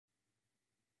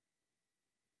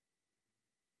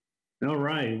All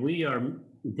right, we are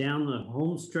down the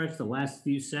home stretch, the last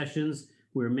few sessions.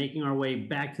 We're making our way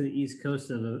back to the East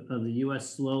Coast of the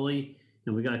U.S. slowly,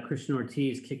 and we got Cristian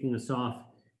Ortiz kicking us off.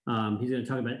 He's going to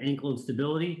talk about ankle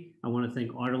instability. I want to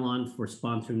thank Artelon for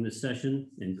sponsoring this session,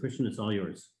 and Cristian, it's all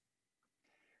yours.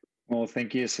 Well,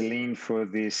 thank you, Selene, for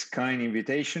this kind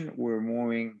invitation. We're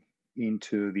moving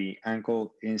into the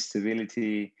ankle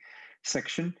instability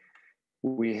section.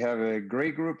 We have a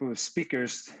great group of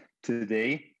speakers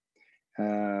today.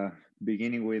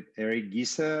 Beginning with Eric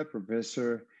Giza,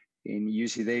 professor in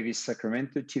UC Davis,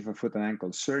 Sacramento, chief of foot and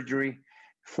ankle surgery,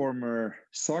 former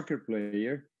soccer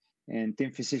player, and team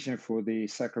physician for the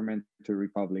Sacramento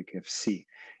Republic FC,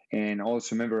 and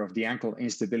also member of the ankle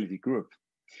instability group.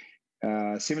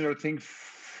 Similar thing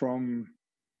from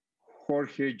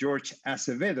Jorge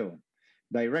Acevedo,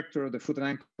 director of the Foot and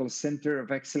Ankle Center of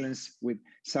Excellence with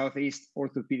Southeast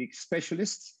Orthopedic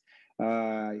Specialists.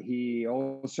 He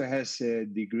also has a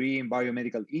degree in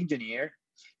biomedical engineer.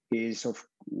 He is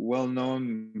well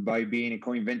known by being a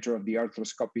co-inventor of the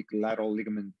arthroscopic lateral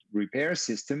ligament repair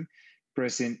system,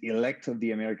 president-elect of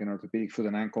the American Orthopedic Foot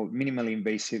and Ankle Minimally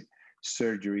Invasive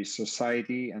Surgery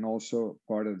Society, and also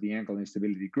part of the ankle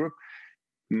instability group.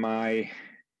 My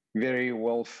very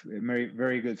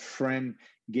good friend,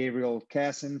 Gabriel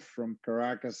Khazen from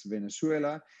Caracas,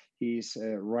 Venezuela. He's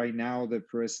right now the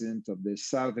president of the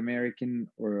South American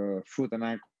Foot and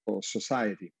Ankle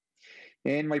Society.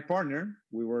 And my partner,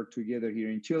 we work together here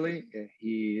in Chile.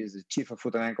 He is the chief of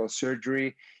foot and ankle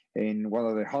surgery in one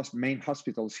of the main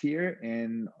hospitals here.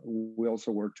 And we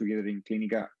also work together in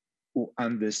Clínica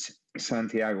Andes,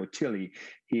 Santiago, Chile.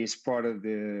 He is part of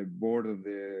the board of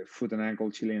the Foot and Ankle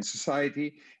Chilean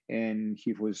Society, and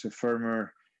he was a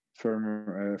former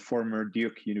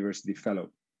Duke University fellow.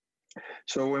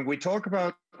 So when we talk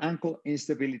about ankle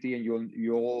instability, and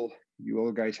you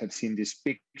all guys have seen this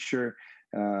picture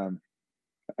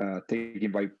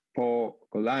taken by Paul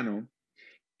Colano,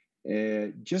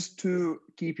 just to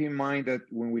keep in mind that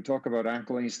when we talk about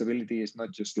ankle instability, it's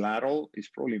not just lateral, it's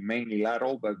probably mainly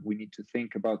lateral, but we need to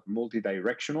think about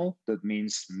multidirectional. That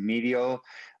means medial,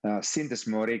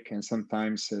 syndesmotic, and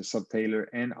sometimes subtalar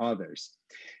and others.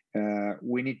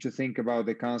 We need to think about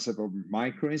the concept of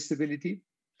microinstability.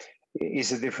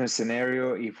 It's a different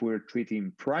scenario if we're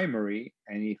treating primary,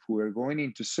 and if we're going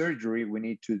into surgery, we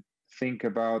need to think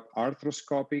about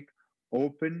arthroscopic,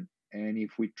 open, and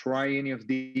if we try any of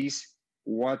these,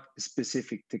 what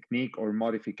specific technique or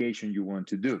modification you want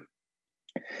to do.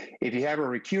 If you have a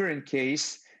recurrent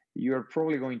case, you're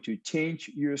probably going to change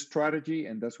your strategy,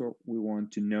 and that's what we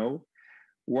want to know.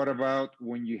 What about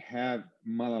when you have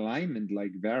malalignment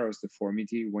like varus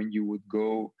deformity, when you would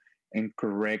go and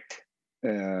correct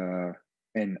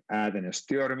and add an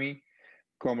osteotomy?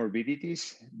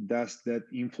 Comorbidities, does that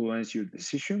influence your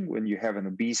decision when you have an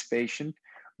obese patient,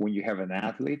 when you have an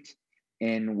athlete,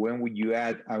 and when would you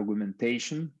add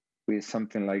augmentation with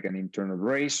something like an internal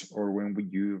brace, or when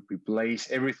would you replace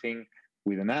everything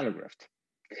with an allograft?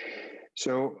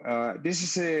 So this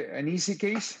is an easy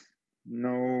case,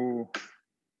 no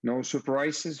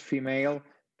surprises. Female,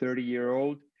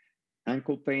 30-year-old,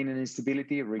 ankle pain and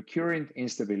instability, recurrent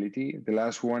instability. The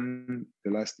last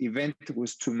event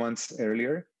was 2 months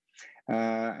earlier.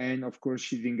 And of course,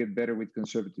 she didn't get better with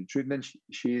conservative treatment.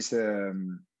 She's a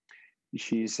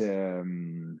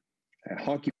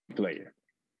hockey player.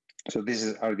 So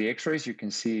these are the x-rays. You can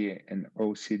see an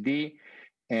OCD.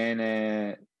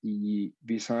 And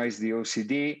besides the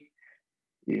OCD,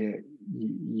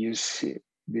 you see,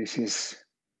 this is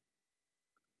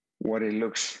what it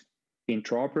looks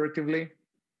intraoperatively,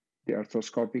 the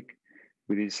arthroscopic.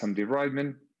 We did some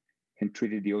debridement and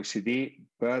treated the OCD,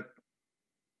 but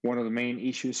one of the main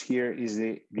issues here is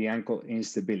the ankle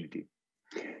instability.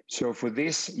 So for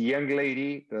this young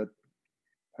lady that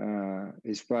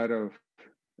is part of,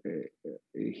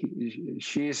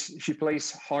 she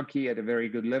plays hockey at a very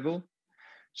good level.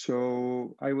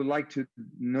 So I would like to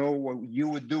know what you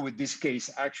would do with this case.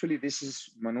 Actually, this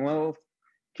is Manuel's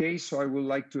case, so I would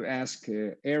like to ask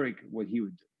Eric what he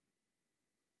would do.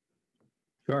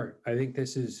 Sure. I think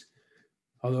this is,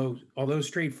 although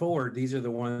straightforward, these are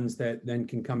the ones that then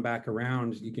can come back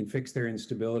around. You can fix their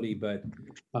instability, but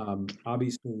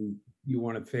obviously you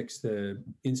want to fix the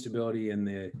instability and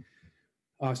the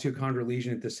osteochondral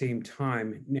lesion at the same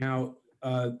time. Now,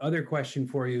 other question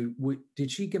for you: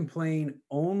 did she complain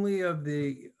only of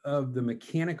the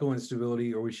mechanical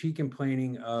instability, or was she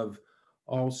complaining of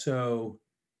also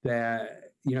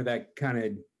that that kind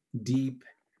of deep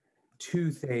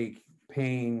toothache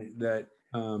pain that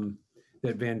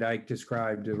that Van Dyke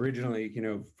described originally,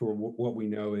 for what we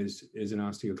know is an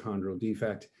osteochondral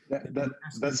defect.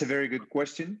 That's a very good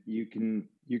question. You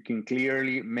can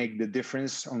clearly make the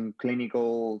difference on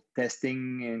clinical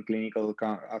testing and clinical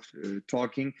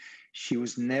talking. She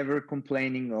was never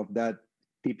complaining of that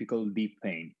typical deep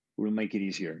pain. We'll make it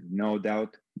easier, no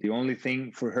doubt. The only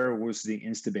thing for her was the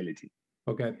instability.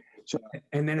 Okay. So,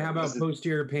 and then how about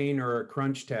posterior pain or a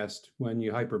crunch test when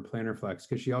you hyperplantar flex?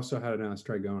 Because she also had an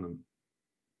osteogonum.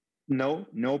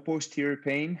 No posterior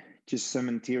pain, just some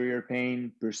anterior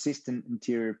pain, persistent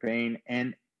anterior pain,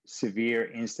 and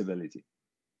severe instability.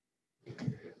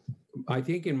 I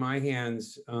think in my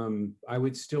hands, I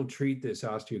would still treat this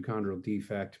osteochondral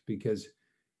defect because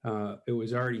it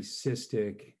was already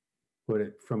cystic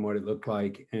from what it looked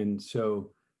like. And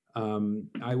so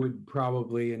I would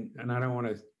probably, and I don't want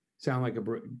to sound like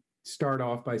start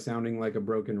off by sounding like a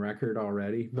broken record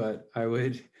already, but I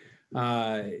would,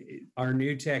 our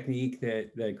new technique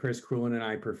that Chris Krulin and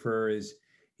I prefer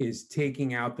is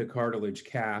taking out the cartilage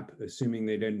cap, assuming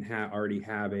they didn't already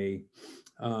have a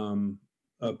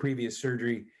previous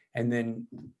surgery, and then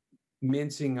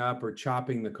mincing up or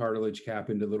chopping the cartilage cap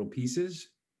into little pieces,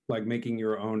 like making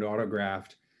your own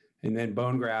autograft, and then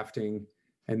bone grafting,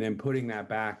 and then putting that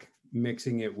back,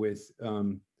 mixing it with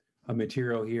a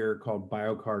material here called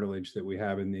biocartilage that we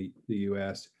have in the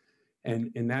US.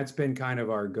 And that's been kind of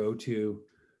our go-to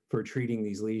for treating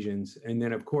these lesions. And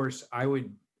then of course, I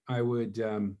would,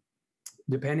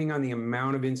 depending on the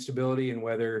amount of instability and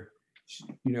whether,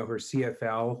 her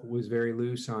CFL was very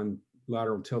loose on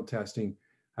lateral tilt testing,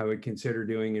 I would consider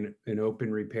doing an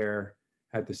open repair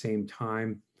at the same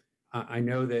time. I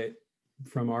know that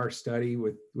from our study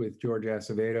with Jorge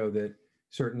Acevedo that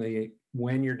certainly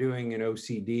when you're doing an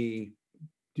OCD,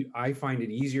 I find it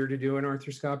easier to do an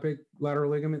arthroscopic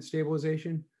lateral ligament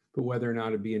stabilization, but whether or not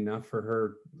it'd be enough for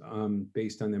her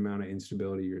based on the amount of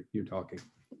instability you're talking.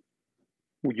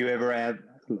 Would you ever add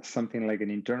something like an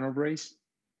internal brace?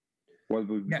 What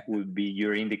would be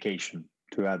your indication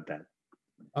to add that?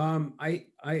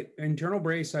 Internal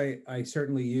brace, I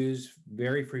certainly use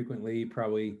very frequently,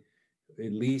 probably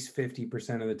at least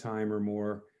 50% of the time or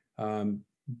more,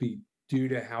 due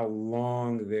to how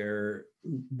long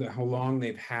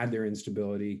they've had their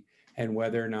instability and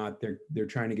whether or not they're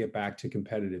trying to get back to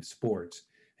competitive sports.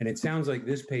 And it sounds like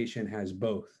this patient has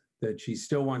both, that she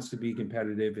still wants to be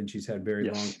competitive and she's had very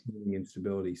long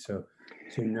instability. So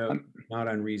no, not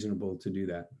unreasonable to do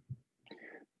that.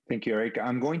 Thank you, Eric.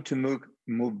 I'm going to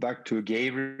move back to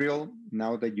Gabriel.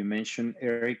 Now that you mentioned,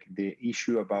 Eric, the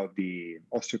issue about the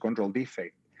osteochondral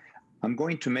defect, I'm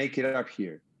going to make it up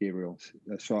here, Gabriel.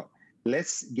 So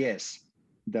let's guess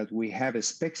that we have a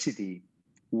spexity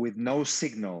with no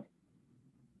signal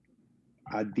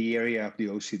at the area of the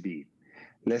OCD.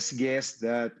 Let's guess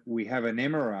that we have an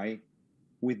MRI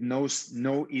with no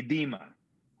edema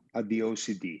at the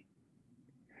OCD.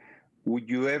 Would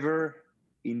you ever,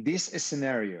 in this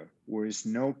scenario, where there's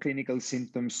no clinical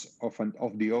symptoms of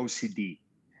the OCD,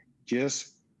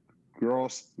 just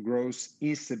gross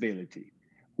instability,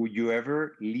 would you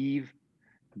ever leave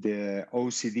the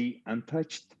OCD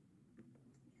untouched?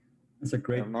 That's a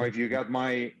great. I don't know if you got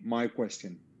my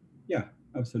question. Yeah,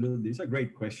 absolutely. It's a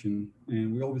great question,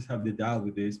 and we always have the doubt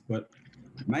with this. But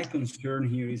my concern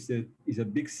here is that it's a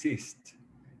big cyst,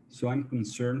 so I'm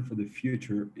concerned for the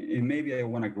future. And maybe I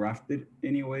want to graft it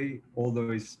anyway,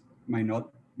 although it might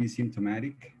not be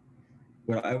symptomatic.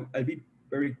 But I'd be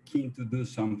very keen to do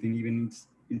something, even if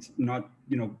it's not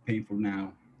painful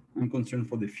now. I'm concerned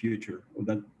for the future of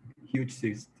that huge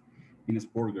cyst in a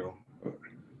sport girl.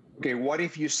 Okay, what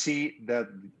if you see that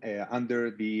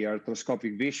under the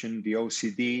arthroscopic vision, the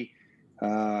OCD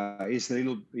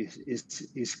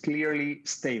is clearly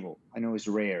stable? I know it's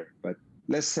rare, but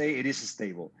let's say it is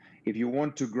stable. If you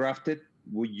want to graft it,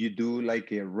 would you do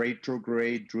like a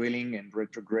retrograde drilling and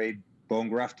retrograde bone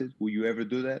grafted? Will you ever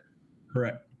do that?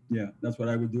 Correct. Yeah, that's what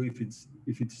I would do if it's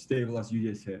stable, as you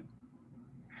just said.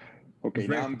 Okay,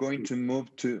 now I'm going to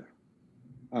move to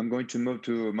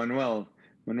Manuel.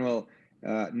 Manuel,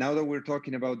 now that we're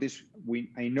talking about this,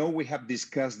 I know we have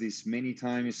discussed this many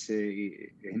times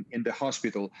in the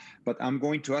hospital, but I'm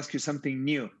going to ask you something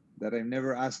new that I've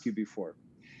never asked you before.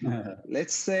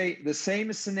 Let's say the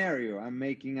same scenario I'm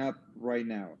making up right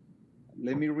now.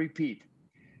 Let me repeat.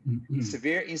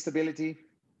 Severe instability,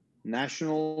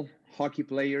 national hockey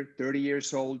player, 30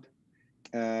 years old.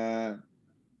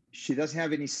 She does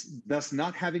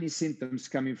not have any symptoms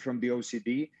coming from the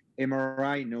OCD.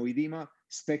 MRI, no edema.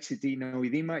 Spexity, no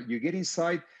edema. You get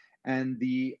inside, and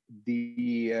the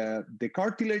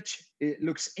cartilage, it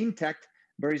looks intact,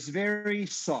 but it's very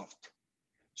soft.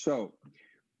 So,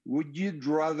 would you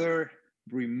rather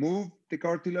remove the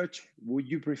cartilage? Would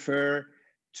you prefer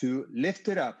to lift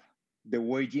it up the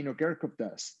way Gino Kirchhoff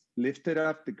does? Lift it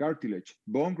up, the cartilage,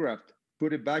 bone graft,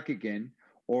 put it back again,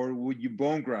 or would you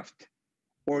bone graft,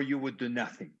 or you would do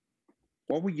nothing?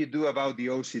 What would you do about the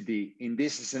OCD in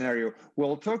this scenario?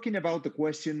 Well, talking about the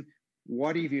question,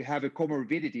 what if you have a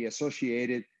comorbidity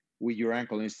associated with your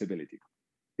ankle instability?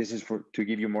 This is to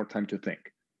give you more time to think.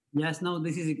 Yes, no,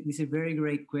 this is a very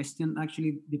great question.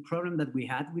 Actually, the problem that we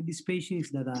had with this patient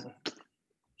is that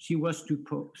she was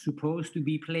supposed to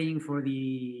be playing for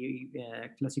the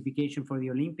classification for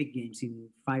the Olympic Games in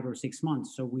 5 or 6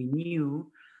 months. So we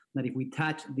knew that if we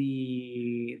touch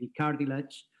the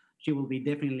cartilage, she will be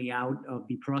definitely out of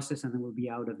the process and will be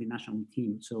out of the national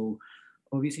team. So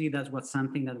obviously that's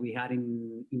something that we had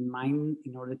in mind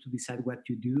in order to decide what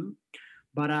to do.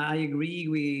 But I agree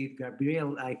with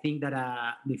Gabriel. I think that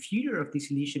the future of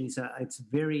this lesion is it's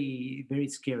very, very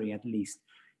scary, at least.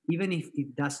 Even if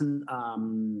it doesn't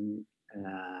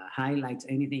highlight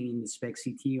anything in the SPECT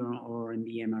CT or in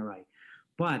the MRI.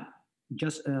 But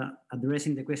just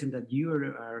addressing the question that you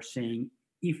are saying,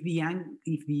 if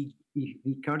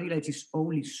the cartilage is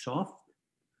only soft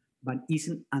but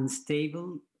isn't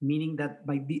unstable, meaning that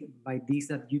by this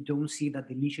that you don't see that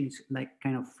the lesion is like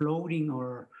kind of floating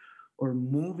or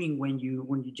moving when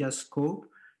you just scope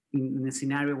in a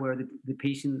scenario where the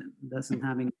patient doesn't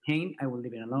have any pain, I will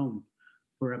leave it alone.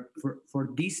 For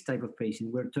this type of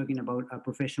patient, we're talking about a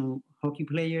professional hockey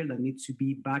player that needs to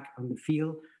be back on the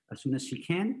field as soon as she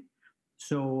can.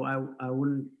 So I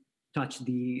wouldn't touch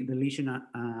the lesion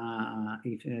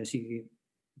if she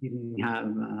didn't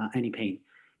have any pain.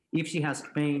 If she has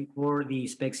pain or the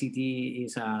SPECT CT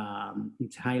is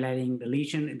it's highlighting the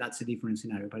lesion, that's a different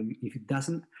scenario. But if it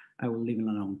doesn't, I will leave it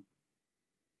alone.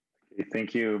 Okay,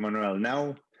 thank you, Manuel.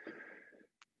 Now,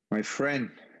 my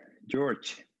friend,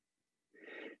 George,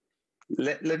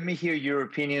 let me hear your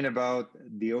opinion about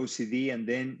the OCD, and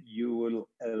then you will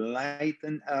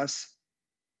enlighten us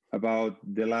about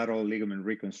the lateral ligament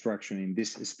reconstruction in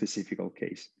this specific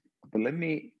case. But let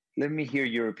me hear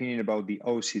your opinion about the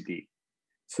OCD.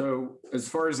 So as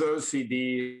far as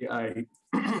OCD, I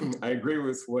agree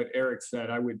with what Eric said.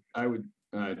 I would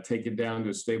take it down to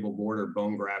a stable border,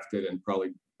 bone grafted, and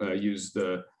probably use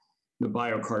the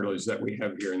biocartilage that we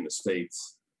have here in the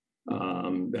States.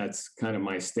 That's kind of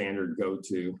my standard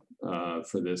go-to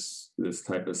for this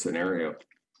type of scenario.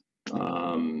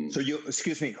 So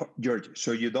excuse me, George.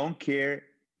 So you don't care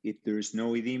if there is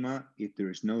no edema, if there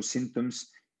is no symptoms,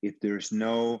 if there's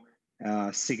no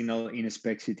signal in a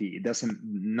SPECT CT. It doesn't.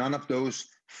 None of those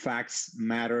facts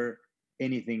matter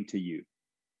anything to you.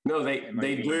 No,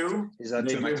 they do. Is that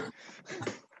too much?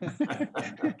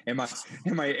 Am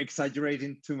I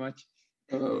exaggerating too much?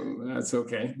 Oh, that's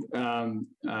okay.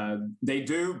 They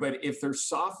do, but if there's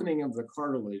softening of the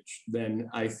cartilage, then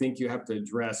I think you have to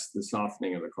address the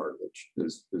softening of the cartilage,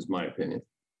 is my opinion.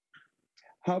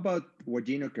 How about what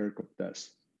Gino Kirchhoff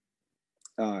does?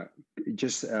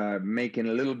 Just making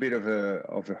a little bit of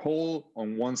a hole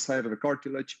on one side of the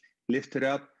cartilage, lift it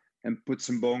up and put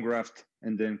some bone graft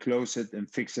and then close it and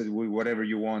fix it with whatever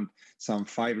you want, some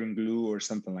fibrin glue or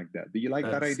something like that. Do you like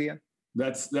that idea?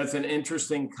 That's an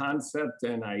interesting concept,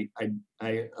 and I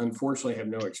unfortunately have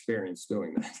no experience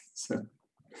doing that. So.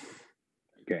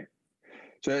 Okay,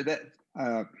 so that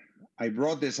I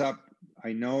brought this up.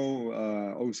 I know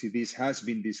OCDs has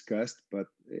been discussed, but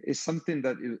it's something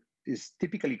that is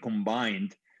typically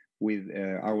combined with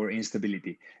our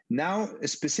instability. Now,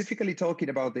 specifically talking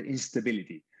about the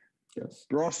instability. Yes.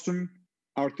 Rostrum,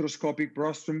 arthroscopic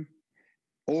rostrum,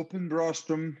 open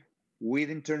rostrum with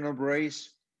internal brace.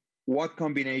 What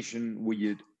combination would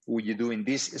you do in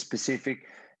this specific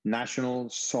national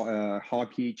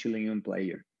hockey Chilean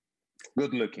player?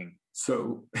 Good looking.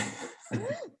 So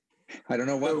I don't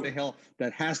know what the hell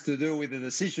that has to do with the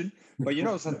decision, but you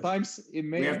know, sometimes it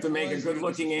may. We have to make a good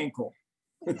looking ankle.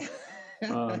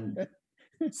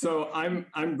 So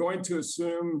I'm going to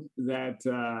assume that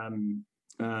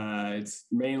it's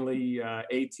mainly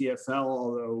ATFL,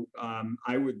 although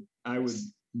I would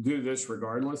do this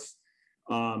regardless.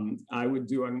 I would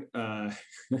do I'm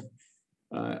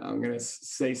going to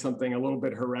say something a little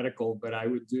bit heretical, but I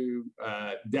would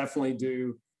definitely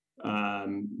do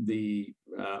the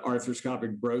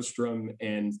arthroscopic brostrum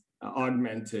and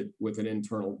augment it with an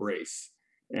internal brace.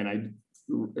 And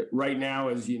right now,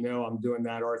 as you know, I'm doing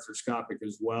that arthroscopic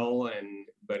as well.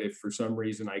 But if for some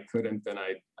reason I couldn't, then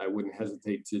I wouldn't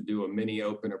hesitate to do a mini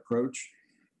open approach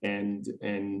and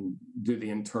do the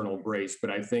internal brace.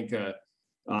 But I think a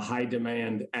high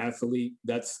demand athlete,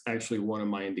 that's actually one of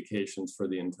my indications for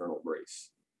the internal brace.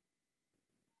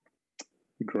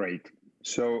 Great.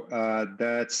 So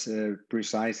that's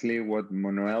precisely what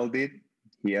Manuel did.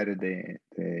 He added the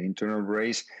internal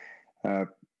brace. Uh,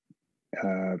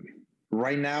 uh,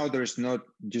 right now, there's not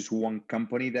just one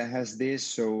company that has this,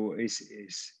 so it's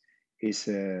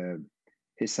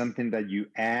something that you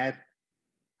add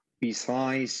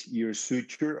besides your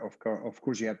suture. Of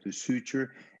course, you have to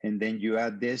suture, and then you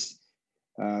add this.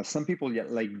 Some people,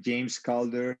 like James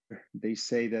Calder, they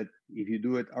say that if you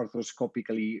do it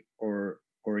arthroscopically or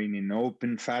in an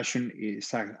open fashion,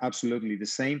 it's absolutely the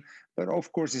same. But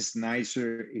of course, it's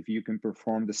nicer if you can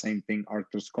perform the same thing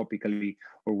arthroscopically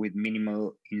or with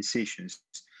minimal incisions.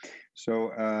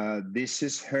 So this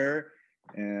is her.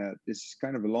 This is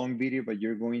kind of a long video, but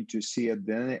you're going to see at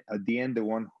the end the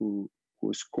one who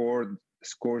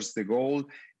scores the goal.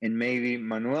 And maybe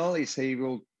Manuel is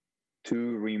able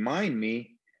to remind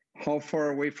me how far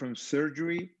away from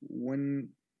surgery when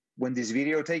this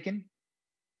video taken.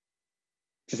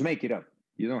 Just make it up.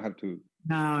 You don't have to.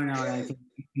 No, I think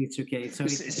it's okay. So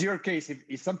it's your case.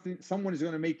 If someone is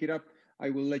going to make it up, I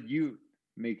will let you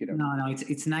make it up. No,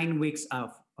 it's 9 weeks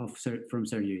from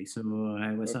surgery. So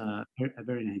it was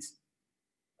very nice.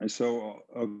 So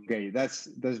okay, that's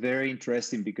very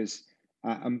interesting because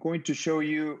I'm going to show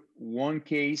you one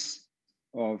case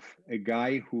of a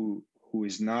guy who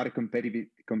is not a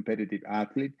competitive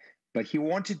athlete, but he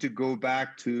wanted to go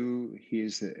back to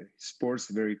his sports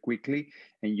very quickly.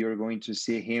 And you're going to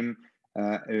see him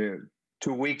 2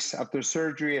 weeks after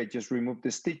surgery. I just removed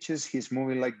the stitches. He's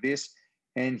moving like this,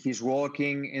 and he's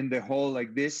walking in the hall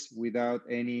like this without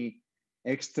any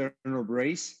external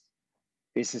brace.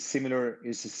 It's a similar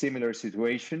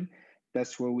situation.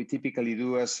 That's what we typically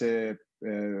do as a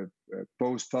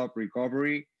post-op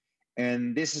recovery.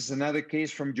 And this is another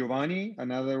case from Giovanni,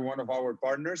 another one of our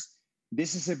partners.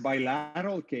 This is a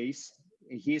bilateral case.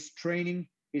 He's training,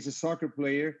 he's a soccer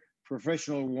player,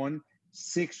 professional one,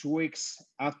 6 weeks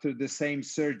after the same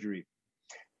surgery.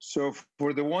 So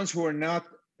for the ones who are not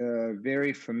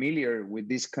very familiar with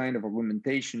this kind of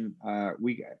augmentation, I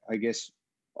guess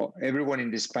everyone in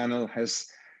this panel has,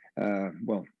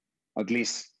 at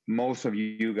least most of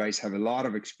you guys have a lot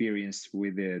of experience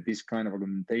with this kind of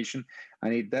augmentation,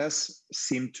 and it does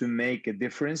seem to make a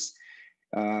difference.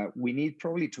 We need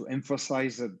probably to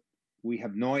emphasize that we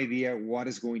have no idea what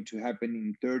is going to happen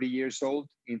in 30 years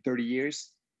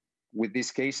with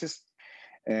these cases.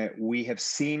 We have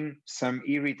seen some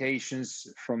irritations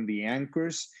from the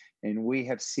anchors, and we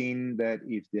have seen that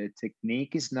if the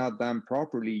technique is not done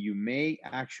properly, you may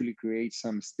actually create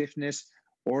some stiffness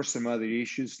or some other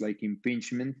issues like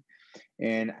impingement.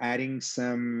 And adding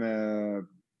some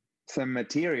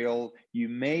material, you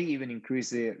may even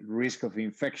increase the risk of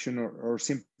infection or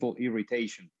simple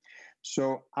irritation.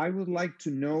 So I would like to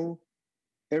know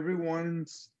from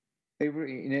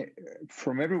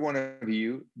every one of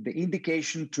you, the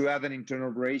indication to add an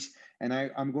internal brace. And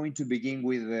I'm going to begin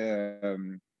with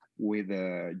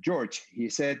George. He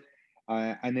said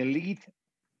an elite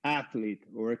athlete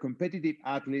or a competitive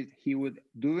athlete, he would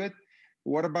do it.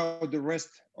 What about the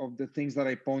rest of the things that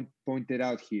I pointed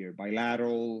out here,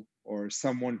 bilateral or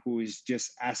someone who is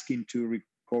just asking to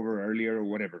recover earlier or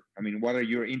whatever? I mean, what are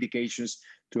your indications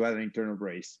to add an internal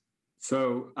brace?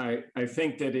 So I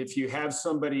think that if you have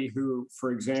somebody who,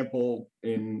 for example,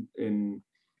 in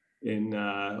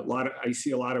I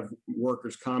see a lot of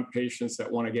workers' comp patients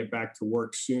that want to get back to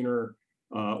work sooner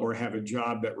or have a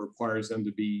job that requires them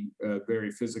to be very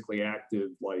physically active,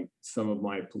 like some of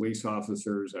my police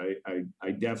officers.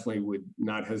 I definitely would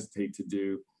not hesitate to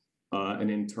do an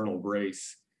internal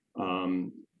brace.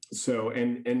 So,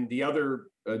 and the other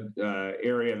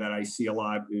area that I see a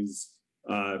lot is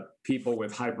people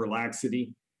with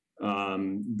hyperlaxity.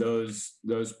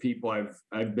 Those people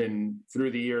I've been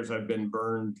through the years, I've been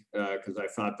burned because I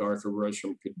thought the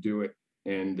arthrobruchum could do it.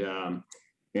 And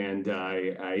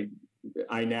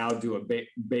I now do a bait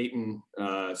and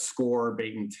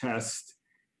test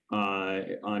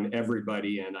on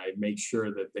everybody, and I make sure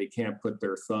that they can't put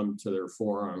their thumb to their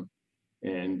forearm.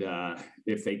 And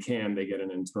if they can, they get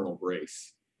an internal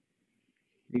brace.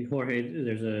 Hey, Jorge,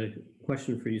 there's a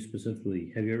question for you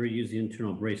specifically. Have you ever used the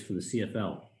internal brace for the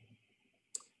CFL?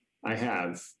 I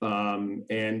have, and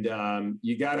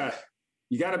you gotta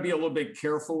be a little bit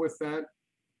careful with that,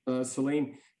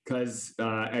 Selene, because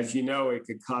as you know, it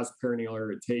could cause perineal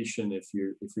irritation if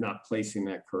you're not placing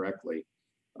that correctly.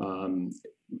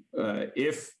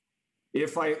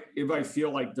 If I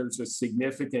feel like there's a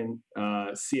significant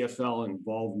CFL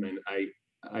involvement, I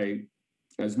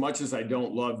as much as I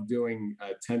don't love doing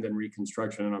tendon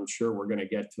reconstruction, and I'm sure we're going to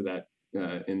get to that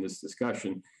in this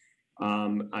discussion,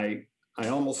 I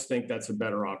almost think that's a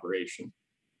better operation.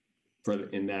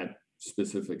 in that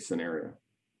specific scenario.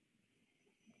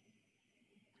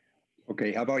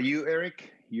 Okay, how about you,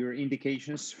 Eric? Your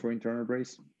indications for internal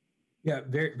brace? Yeah,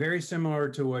 very, very similar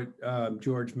to what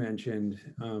George mentioned.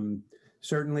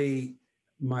 Certainly,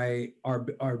 our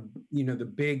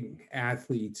the big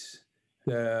athletes,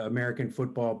 the American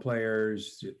football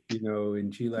players,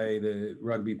 in Chile, the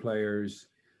rugby players.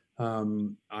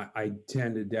 I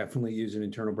tend to definitely use an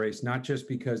internal brace, not just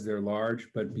because they're large,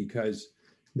 but because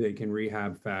they can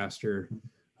rehab faster.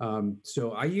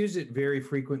 So I use it very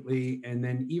frequently, and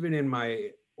then even in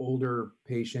my older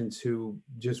patients who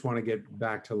just want to get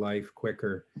back to life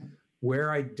quicker.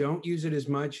 Where I don't use it as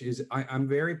much is I'm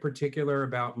very particular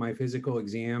about my physical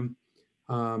exam.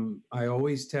 I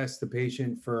always test the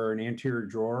patient for an anterior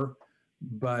drawer,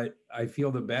 but I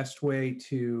feel the best way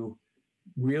to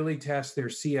really test their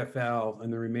CFL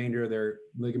and the remainder of their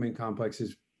ligament complex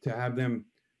is to have them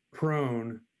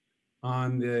prone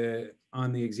on the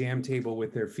exam table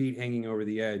with their feet hanging over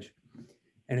the edge.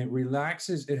 And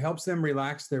it helps them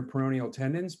relax their peroneal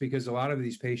tendons, because a lot of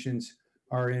these patients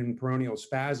are in peroneal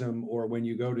spasm, or when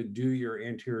you go to do your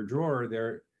anterior drawer,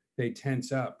 they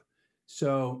tense up.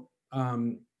 So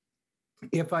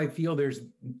if I feel there's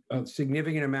a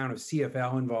significant amount of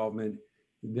CFL involvement,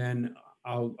 then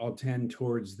I'll tend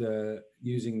towards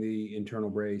using the internal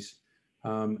brace.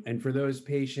 And for those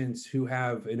patients who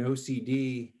have an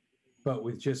OCD, but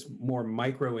with just more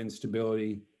micro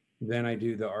instability, then I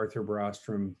do the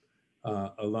arthrobostrum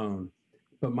alone.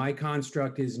 But my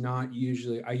construct is not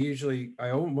usually, I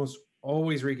almost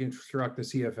always reconstruct the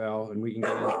CFL, and we can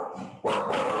get into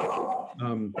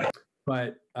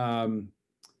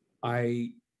I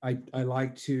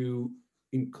like to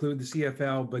include the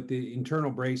CFL, but the internal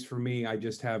brace for me, I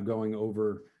just have going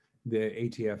over the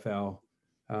ATFL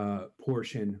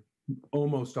portion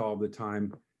almost all the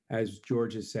time. As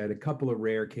George has said, a couple of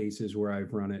rare cases where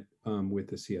I've run it with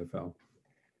the CFL.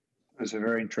 That's a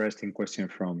very interesting question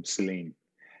from Selene.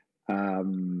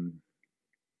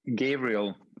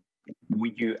 Gabriel,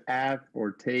 would you add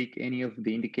or take any of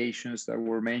the indications that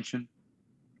were mentioned?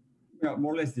 Yeah,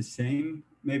 more or less the same.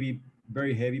 Maybe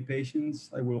very heavy patients,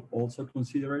 I will also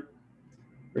consider it.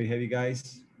 Very heavy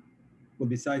guys. But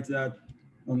besides that,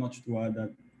 not much to add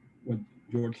that what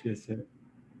George has said.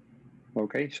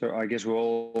 Okay, so I guess we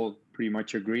all pretty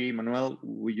much agree. Manuel,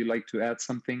 would you like to add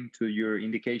something to your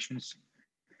indications?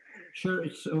 Sure.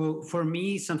 So for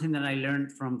me, something that I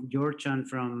learned from George and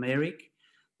from Eric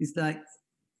is that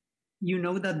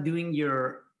that doing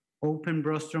your open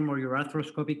rostrum or your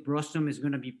arthroscopic rostrum is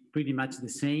going to be pretty much the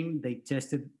same. They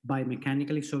tested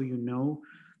biomechanically, so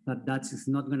that's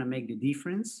not going to make the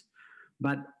difference.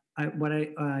 But what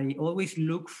I always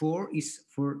look for is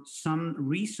for some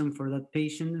reason for that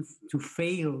patient to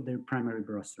fail their primary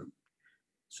rostrum.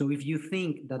 So if you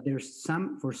think that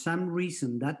for some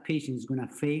reason that patient is going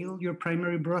to fail your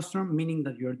primary rostrum, meaning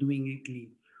that you're doing it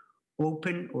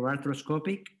open or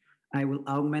arthroscopic, I will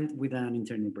augment with an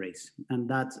internal brace. And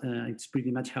that's it's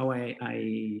pretty much how I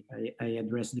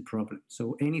address the problem.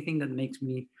 So anything that makes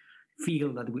me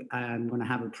feel that I'm going to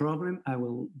have a problem, I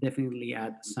will definitely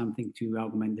add something to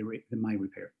augment my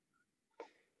repair.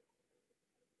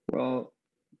 Well,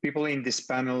 people in this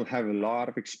panel have a lot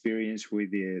of experience with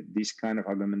this kind of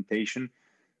augmentation.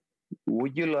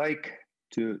 Would you like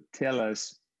to tell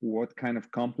us what kind of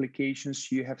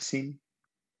complications you have seen?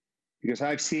 Because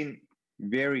I've seen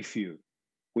very few.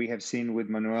 We have seen with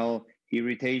Manuel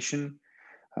irritation.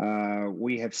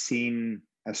 We have seen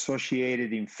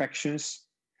associated infections.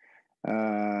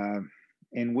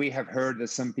 And we have heard that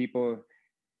some people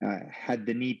had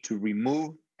the need to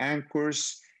remove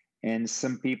anchors, and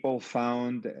some people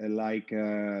found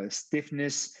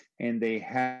stiffness, and they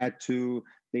have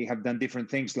done different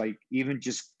things, like even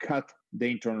just cut the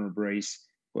internal brace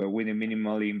with a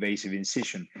minimally invasive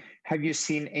incision. Have you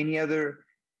seen any other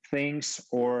things,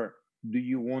 or do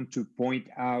you want to point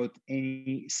out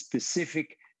any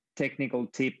specific technical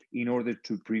tip in order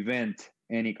to prevent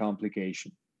any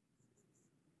complication?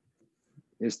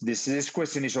 This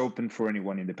question is open for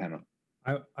anyone in the panel.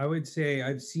 I would say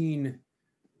I've seen,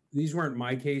 these weren't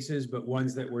my cases, but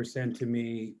ones that were sent to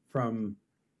me from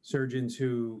surgeons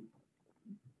who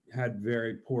had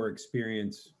very poor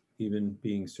experience even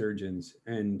being surgeons.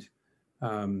 And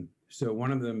so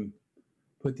one of them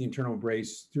put the internal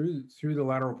brace through the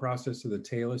lateral process of the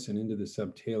talus and into the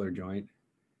subtalar joint.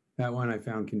 That one I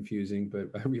found confusing, but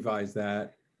I revised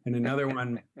that. And another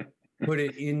one put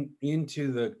it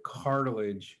into the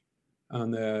cartilage on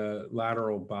the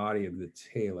lateral body of the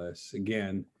talus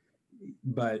again.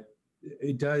 But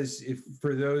it does,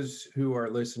 for those who are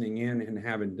listening in and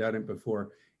haven't done it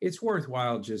before, it's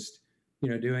worthwhile just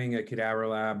doing a cadaver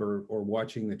lab or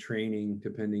watching the training,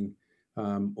 depending,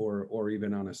 or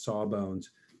even on a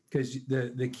sawbones, because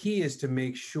the key is to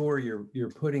make sure you're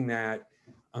putting that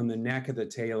on the neck of the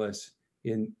talus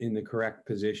in the correct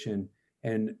position.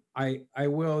 And I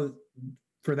will,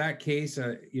 for that case,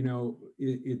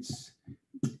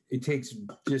 it takes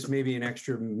just maybe an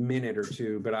extra minute or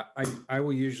two, but I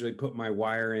will usually put my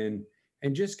wire in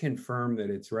and just confirm that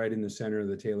it's right in the center of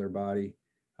the talar body.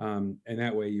 And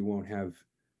that way you won't have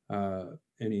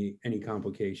any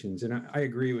complications. And I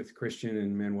agree with Cristian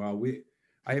and Manuel.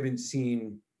 I haven't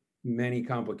seen many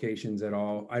complications at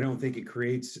all. I don't think it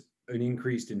creates an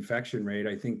increased infection rate.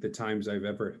 I think the times I've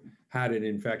ever had an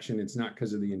infection, it's not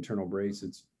because of the internal brace.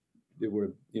 It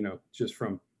would, just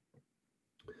from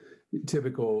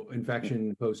typical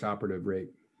infection post-operative rate.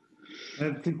 I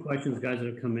have two questions, guys, that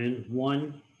have come in.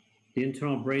 One, the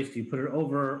internal brace, do you put it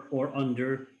over or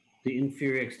under the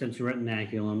inferior extensor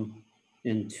retinaculum?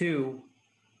 And two,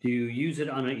 do you use it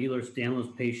on an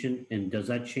Ehlers-Danlos patient, and does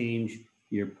that change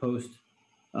your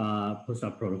post-op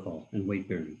protocol and weight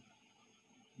bearing?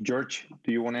 George,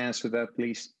 do you want to answer that,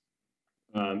 please?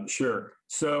 Sure.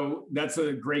 So that's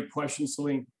a great question,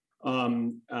 Selene.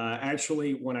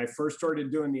 Actually, when I first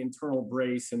started doing the internal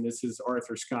brace, and this is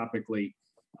arthroscopically,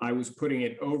 I was putting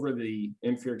it over the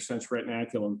inferior extensor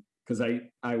retinaculum because I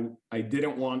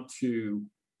didn't want to,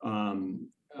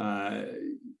 I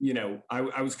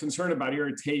was concerned about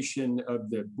irritation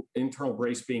of the internal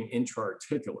brace being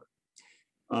intra-articular.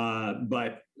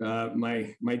 But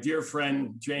my dear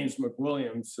friend James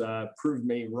McWilliams proved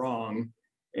me wrong,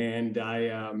 and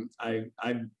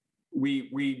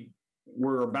we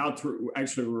were about to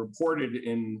actually reported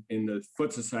in the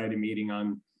Foot Society meeting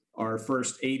on our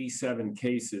first 87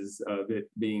 cases of it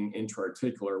being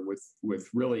intra-articular with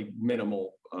really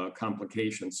minimal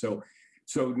complications. So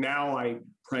now I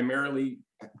primarily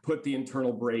put the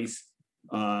internal brace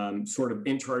sort of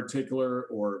intra-articular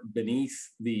or beneath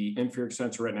the inferior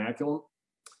extensor retinaculum.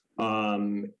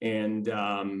 And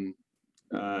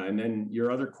then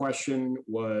your other question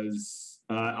was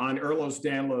on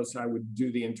Ehlers-Danlos, I would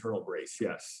do the internal brace.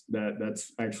 Yes,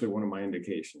 that's actually one of my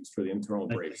indications for the internal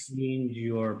brace. Change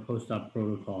your post-op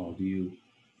protocol. Do you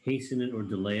hasten it or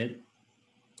delay it?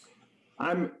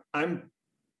 I'm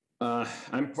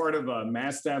part of a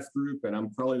MASTAF group, and I'm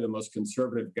probably the most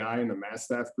conservative guy in the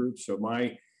MASTAF group. So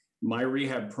my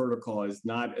rehab protocol is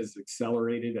not as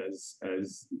accelerated as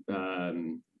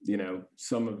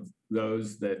some of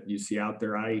those that you see out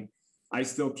there. I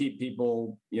still keep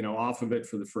people off of it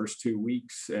for the first 2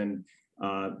 weeks, and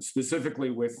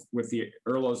specifically with the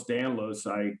Ehlers-Danlos,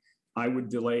 I would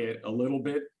delay it a little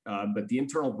bit, but the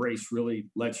internal brace really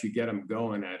lets you get them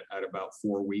going at about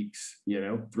 4 weeks,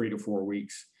 3 to 4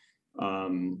 weeks.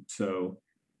 And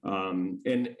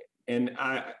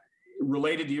I,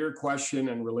 related to your question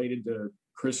and related to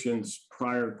Cristian's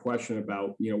prior question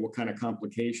about, what kind of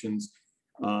complications,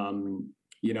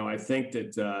 I think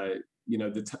that,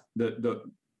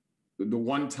 the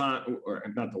one time, or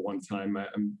not the one time,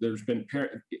 there's been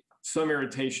some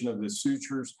irritation of the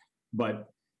sutures, but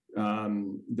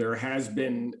there has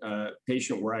been a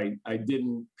patient where I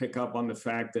didn't pick up on the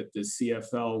fact that the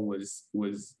CFL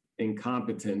was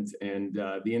incompetent, and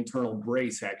the internal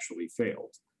brace actually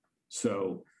failed.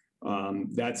 So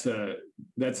that's a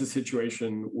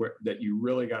situation that you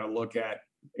really got to look at,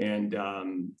 and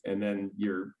then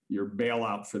your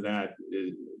bailout for that,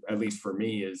 at least for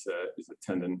me, is a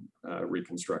tendon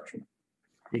reconstruction.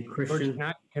 Hey, Cristian,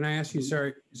 George, can I ask you?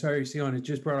 Sorry, Selene, it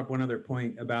just brought up one other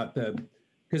point about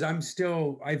because I've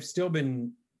still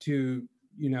been too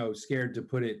scared to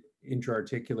put it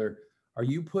intra-articular. Are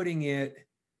you putting it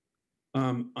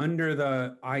under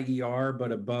the IER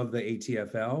but above the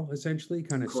ATFL, essentially,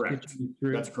 kind of stitching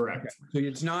through? That's correct. Okay. So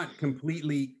it's not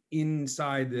completely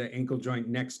inside the ankle joint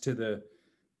next to the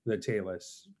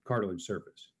talus cartilage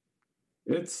surface.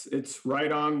 It's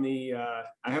right on the, I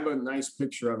have a nice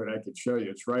picture of it I could show you.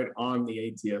 It's right on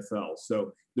the ATFL.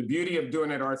 So the beauty of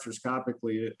doing it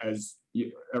arthroscopically, as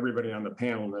everybody on the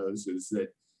panel knows, is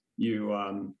that you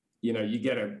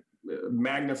get a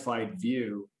magnified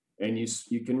view, and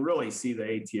you can really see the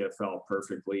ATFL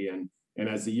perfectly. And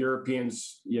as the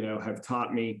Europeans, have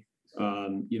taught me,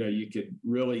 you could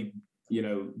really,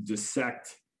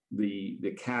 dissect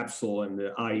the capsule and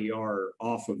the IER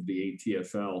off of the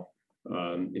ATFL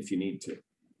if you need to.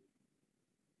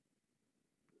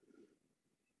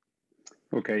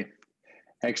 Okay,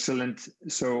 excellent.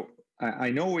 So I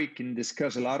know we can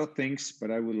discuss a lot of things, but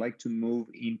I would like to move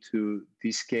into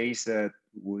this case that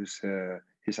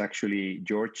is actually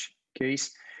George's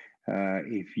case.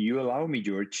 If you allow me,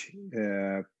 George,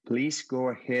 please go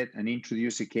ahead and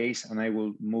introduce the case, and I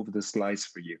will move the slides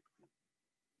for you.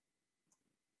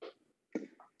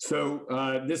 So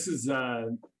this is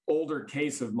an older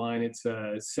case of mine. It's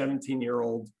a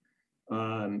 17-year-old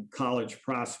college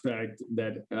prospect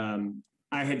that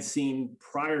I had seen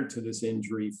prior to this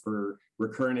injury for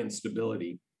recurrent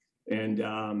instability. And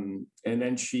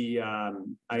then she, I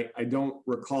don't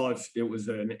recall if it was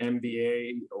an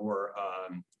MVA or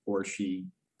she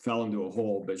fell into a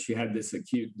hole, but she had this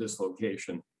acute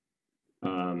dislocation.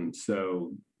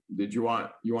 So did you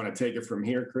want to take it from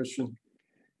here, Cristian?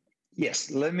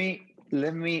 Yes, let me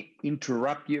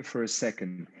interrupt you for a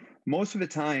second. Most of the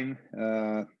time,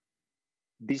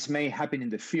 this may happen in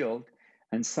the field,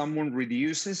 and someone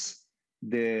reduces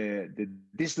the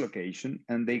dislocation,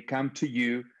 and they come to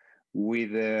you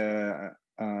with an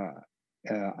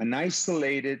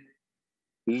isolated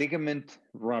ligament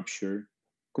rupture,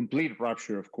 complete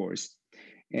rupture, of course.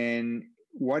 And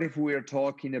what if we are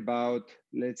talking about,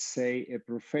 let's say, a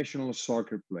professional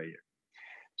soccer player?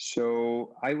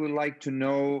 So I would like to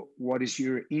know what is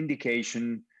your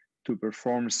indication to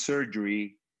perform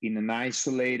surgery in an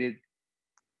isolated,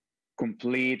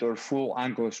 complete or full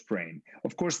ankle sprain.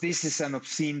 Of course, this is an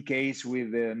obscene case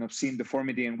with an obscene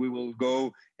deformity, and we will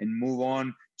go and move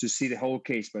on to see the whole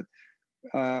case. But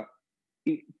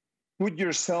put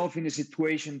yourself in a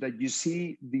situation that you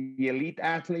see the elite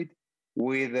athlete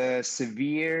with a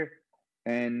severe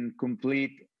and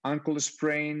complete ankle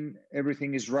sprain,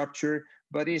 everything is ruptured,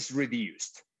 but is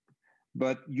reduced.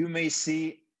 But you may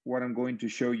see what I'm going to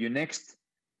show you next,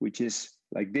 which is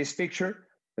like this picture.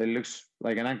 It looks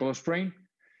like an ankle sprain.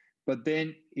 But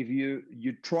then if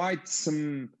you tried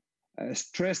some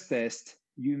stress test,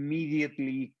 you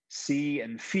immediately see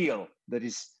and feel that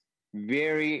it's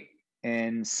very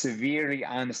and severely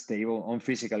unstable on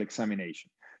physical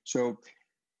examination. So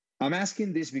I'm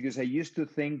asking this because I used to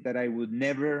think that I would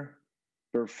never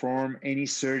perform any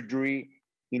surgery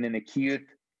in an acute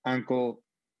ankle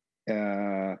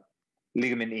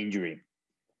ligament injury.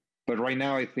 But right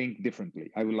now, I think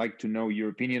differently. I would like to know your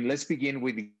opinion. Let's begin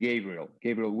with Gabriel.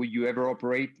 Gabriel, would you ever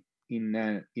operate in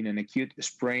an acute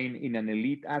sprain in an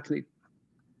elite athlete?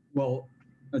 Well,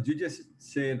 as you just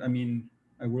said, I mean,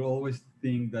 I will always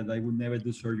think that I would never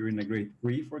do surgery in a grade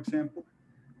 3, for example.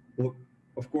 Well,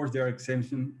 of course, there are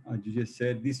exceptions. As you just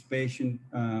said, this patient,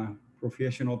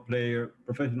 professional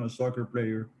soccer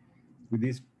player with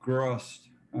this crossed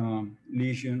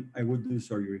lesion, I would do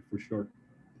surgery for sure.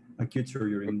 Acute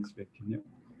surgery in this patient, yeah.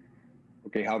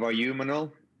 Okay, how about you,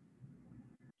 Manuel?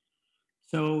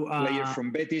 So, player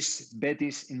from Betis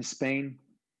in Spain.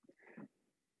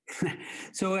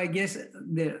 So I guess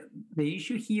the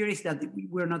issue here is that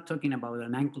we're not talking about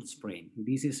an ankle sprain.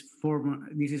 This is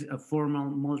a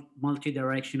formal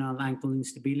multi-directional ankle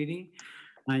instability,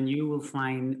 and you will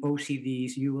find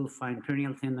OCDs, you will find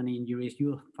peroneal tendon injuries,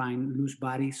 you will find loose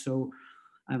bodies. So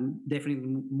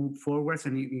definitely move forwards,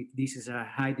 and if this is a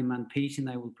high demand patient,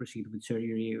 I will proceed with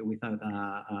surgery without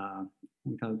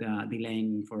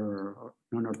delaying for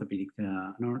non-orthopedic,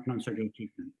 non-surgical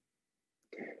treatment.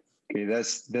 Okay,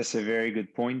 that's a very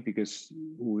good point, because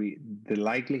the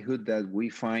likelihood that we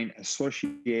find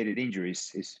associated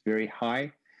injuries is very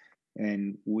high,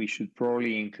 and we should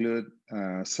probably include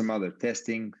some other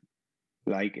testing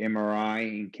like MRI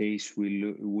in case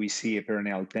we see a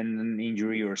peroneal tendon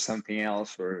injury or something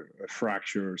else, or a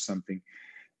fracture or something.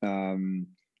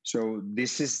 So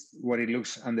this is what it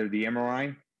looks under the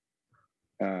MRI.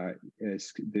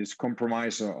 There's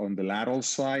compromise on the lateral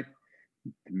side,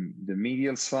 the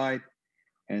medial side,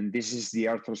 and this is the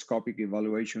arthroscopic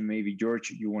evaluation. Maybe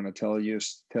George, you want to tell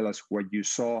us what you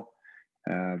saw.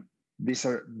 These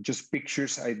are just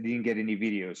pictures. I didn't get any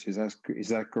videos. Is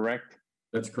that correct?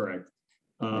 That's correct.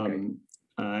 Okay.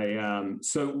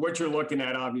 So what you're looking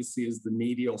at obviously is the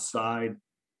medial side,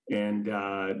 and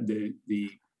the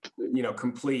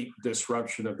complete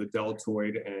disruption of the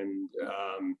deltoid, and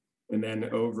then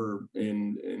over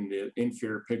in the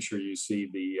inferior picture you see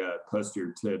the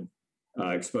posterior tib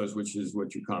exposed, which is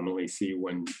what you commonly see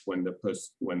when the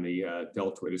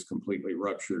deltoid is completely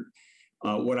ruptured.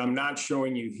 What I'm not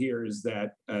showing you here is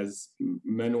that, as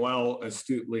Manuel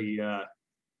astutely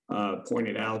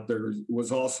pointed out, there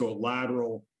was also a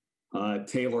lateral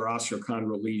talar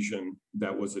osteochondral lesion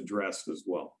that was addressed as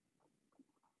well.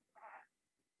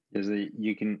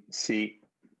 You can see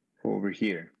over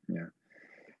here, yeah.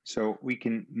 So we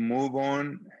can move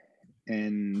on,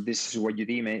 and this is what you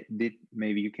did.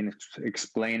 Maybe you can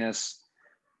explain us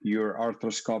your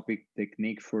arthroscopic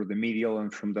technique for the medial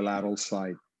and from the lateral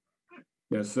side.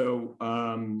 Yeah, so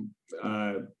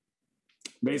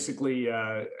basically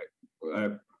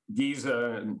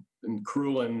Giza and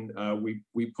Krulin,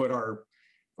 we put our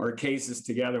cases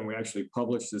together and we actually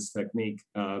published this technique.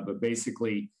 But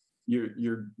basically,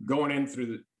 you're going in through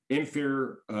the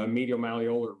inferior medial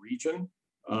malleolar region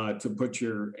to put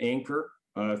your anchor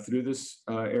through this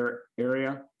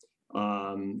area.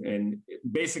 And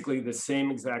basically the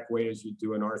same exact way as you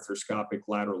do an arthroscopic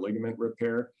lateral ligament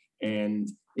repair. And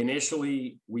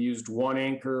initially we used one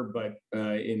anchor, but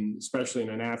especially in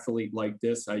an athlete like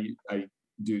this, I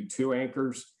do two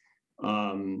anchors.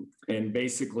 And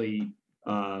basically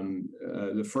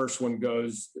the first one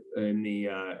goes in the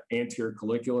anterior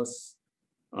colliculus.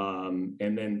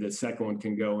 And then the second one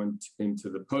can go into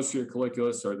the posterior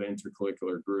colliculus or the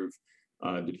intercollicular groove,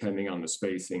 depending on the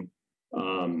spacing.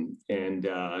 And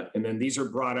then these are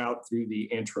brought out through the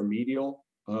anteromedial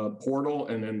portal,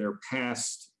 and then they're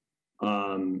passed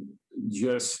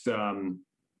just between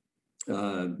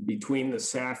the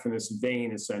saphenous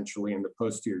vein, essentially, and the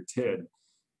posterior tid,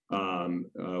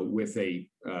 with a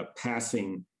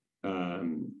passing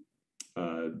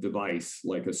device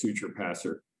like a suture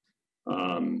passer.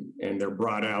 And they're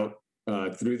brought out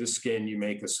through the skin. You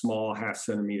make a small 0.5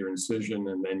 centimeter incision,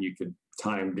 and then you could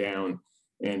tie them down.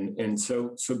 And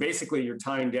so basically, you're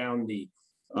tying down the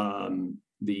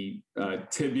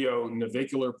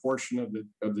tibio-navicular portion of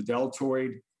the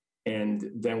deltoid, and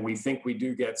then we think we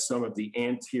do get some of the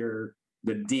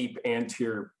deep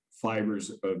anterior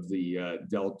fibers of the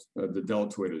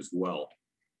deltoid as well.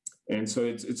 And so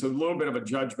it's a little bit of a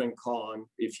judgment call on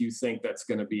if you think that's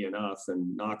going to be enough,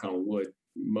 and knock on wood,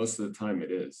 most of the time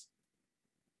it is.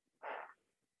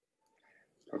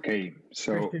 Okay,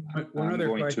 so one other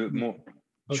going question. to move.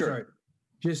 Oh, Sure. sorry.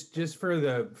 Just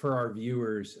for our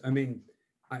viewers, I mean,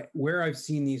 where I've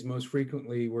seen these most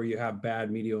frequently, where you have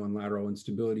bad medial and lateral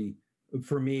instability,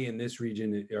 for me in this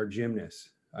region are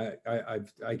gymnasts.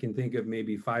 I can think of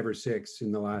maybe 5 or 6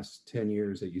 in the last 10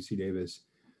 years at UC Davis.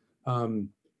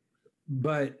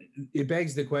 But it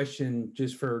begs the question,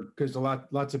 because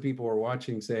lots of people are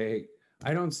watching say,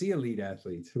 I don't see elite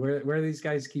athletes. Where these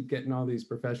guys keep getting all these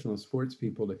professional sports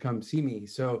people to come see me.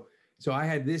 So I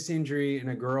had this injury in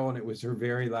a girl, and it was her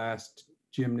very last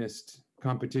gymnast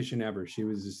competition ever. She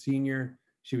was a senior,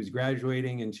 she was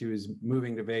graduating, and she was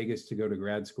moving to Vegas to go to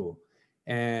grad school.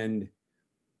 And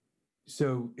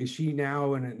so is she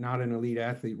now not an elite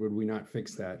athlete? Would we not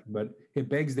fix that? But it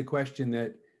begs the question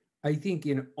that I think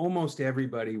in almost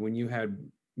everybody, when you had,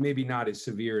 maybe not as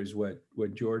severe as what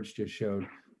George just showed,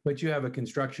 but you have a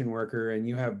construction worker and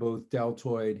you have both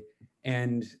deltoid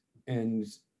and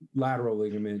lateral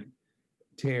ligament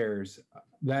tears,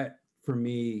 that for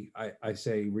me, I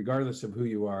say, regardless of who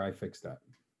you are, I fix that.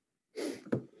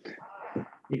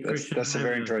 Hey, Cristian, That's a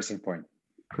very interesting point.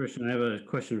 Cristian, I have a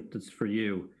question that's for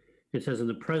you. It says in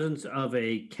the presence of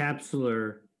a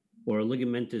capsular or a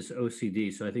ligamentous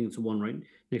OCD, so I think it's the one right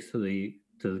next to the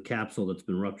capsule that's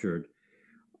been ruptured.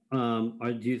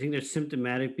 Do you think they're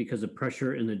symptomatic because the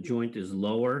pressure in the joint is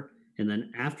lower, and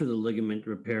then after the ligament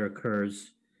repair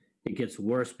occurs, it gets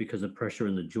worse because the pressure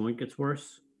in the joint gets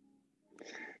worse?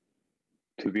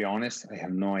 To be honest, I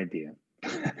have no idea.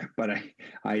 But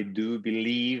I do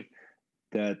believe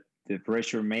that the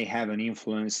pressure may have an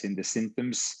influence in the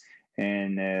symptoms.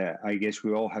 And I guess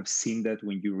we all have seen that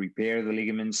when you repair the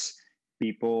ligaments,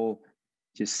 people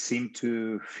just seem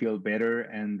to feel better.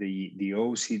 And the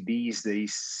OCDs, they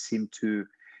seem to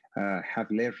have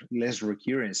less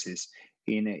recurrences.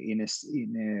 In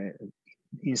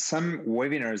some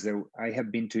webinars that I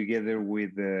have been together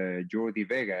with Jorge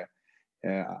Vega,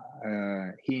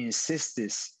 he insists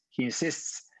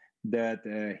that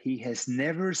he has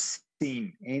never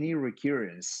seen any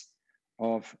recurrence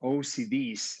of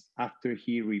OCDs after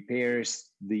he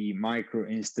repairs the micro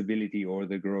instability or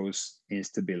the gross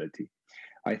instability.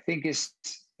 I think it's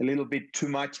a little bit too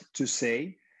much to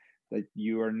say that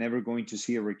you are never going to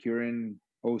see a recurrent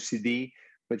OCD,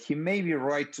 but he may be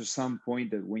right to some point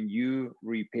that when you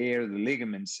repair the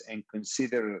ligaments and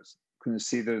consider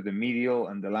the medial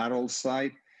and the lateral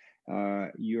side,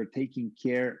 you're taking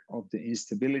care of the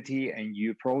instability, and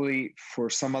you probably, for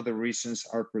some other reasons,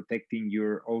 are protecting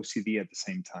your OCD at the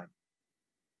same time.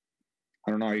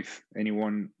 I don't know if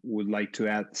anyone would like to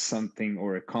add something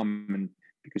or a comment,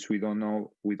 because we don't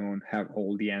know, we don't have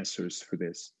all the answers for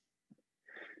this.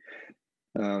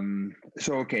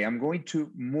 So, okay, I'm going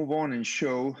to move on and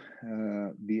show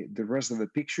the rest of the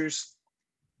pictures.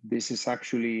 This is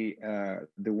actually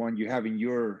the one you have in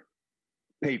your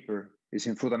paper. It's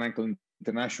in Foot and Ankle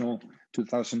International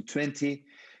 2020.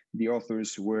 The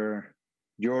authors were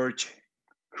Jorge,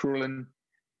 Krulin.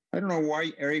 I don't know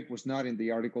why Eric was not in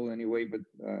the article anyway, but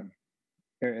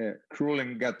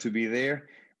Krulin got to be there.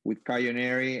 with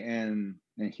Cayoneri and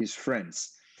his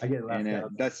friends. I get left And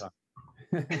out. that's.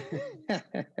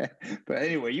 But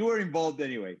anyway, you were involved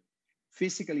anyway,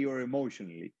 physically or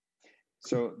emotionally.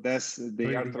 So that's the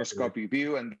arthroscopic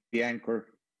view and the anchor,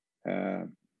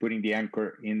 putting the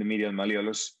anchor in the medial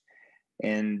malleolus.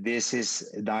 And this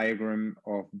is a diagram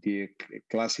of the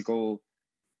classical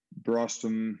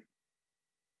Brostrom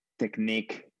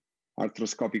technique,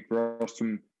 arthroscopic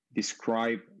Brostrom,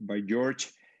 described by Jorge.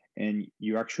 And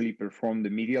you actually perform the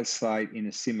medial side in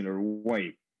a similar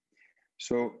way.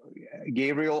 So,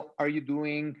 Gabriel, are you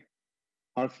doing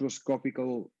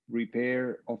arthroscopical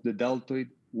repair of the deltoid?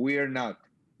 We are not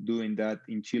doing that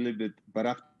in Chile, but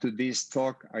after this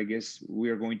talk, I guess we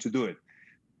are going to do it.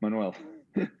 Manuel,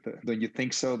 don't you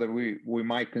think so, that we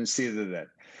might consider that?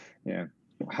 Yeah.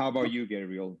 How about you,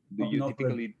 Gabriel? Do you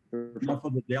typically perform? Not for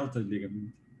the deltoid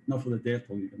ligament. Not for the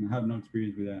deltoid ligament. I have no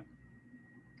experience with that.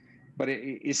 But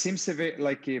it seems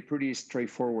like a pretty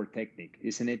straightforward technique,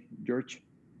 isn't it, Jorge?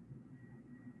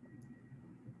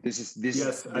 This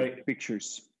Yes,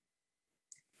 pictures.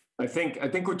 I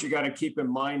think what you got to keep in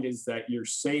mind is that your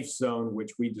safe zone,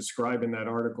 which we describe in that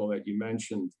article that you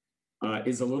mentioned,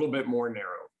 is a little bit more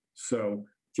narrow. So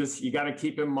just you got to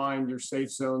keep in mind your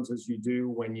safe zones as you do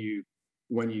when you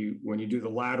do the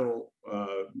lateral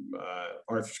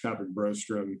arthroscopic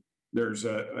Brostrom. There's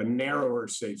a narrower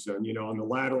safe zone. You know, on the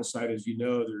lateral side, as you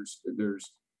know,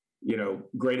 there's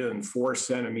greater than 4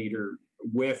 centimeter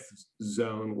width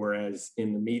zone, whereas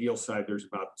in the medial side there's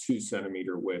about 2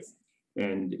 centimeter width.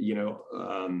 And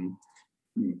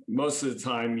most of the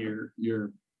time you're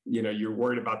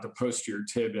worried about the posterior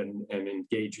tib and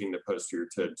engaging the posterior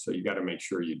tib. So you got to make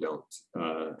sure you don't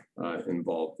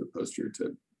involve the posterior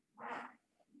tib.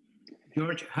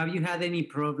 Jorge, have you had any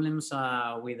problems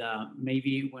with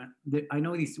maybe when I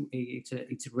know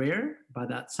it's rare,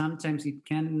 but sometimes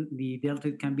the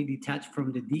deltoid can be detached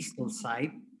from the distal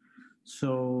side.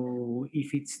 So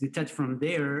if it's detached from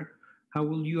there, how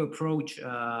will you approach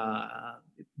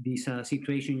this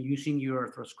situation using your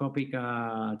arthroscopic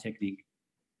technique?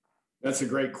 That's a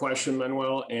great question,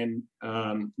 Manuel, and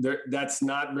that's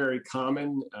not very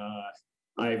common.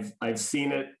 I've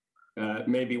seen it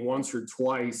maybe once or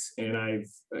twice, and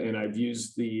I've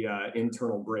used the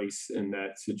internal brace in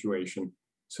that situation.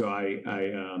 So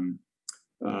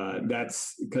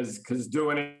that's because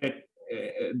doing it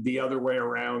the other way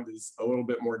around is a little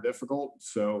bit more difficult.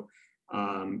 So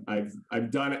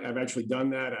I've done it. I've actually done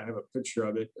that. I have a picture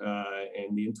of it,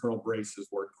 and the internal brace has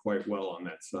worked quite well on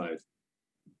that side.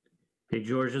 Hey,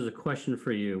 Jorge, there's a question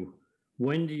for you.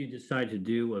 When do you decide to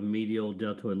do a medial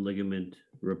deltoid ligament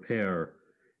repair?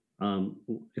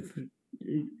 If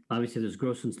obviously there's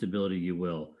gross instability, you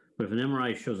will. But if an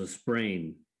MRI shows a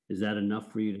sprain, is that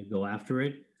enough for you to go after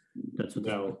it? That's what.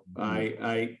 No,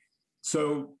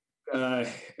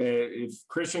 if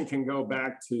Cristian can go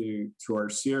back to our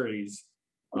series,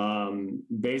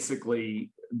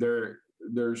 basically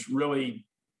there's really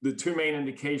the two main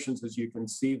indications, as you can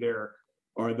see there,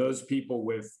 are those people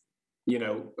with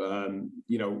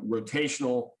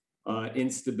rotational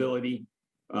instability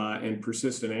and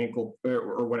persistent ankle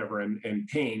or whatever and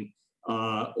pain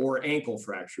or ankle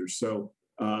fractures. So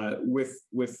with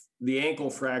the ankle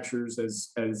fractures,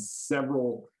 as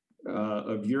several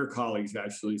of your colleagues,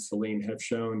 actually, Selene, have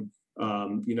shown,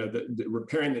 the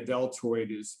repairing the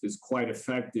deltoid is quite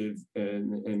effective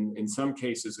and in some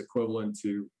cases equivalent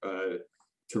to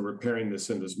repairing the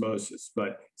syndesmosis.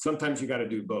 But sometimes you got to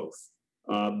do both.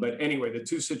 But anyway, the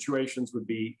two situations would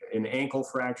be in ankle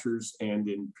fractures and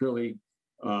in purely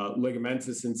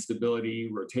ligamentous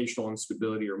instability, rotational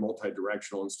instability, or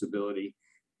multidirectional instability.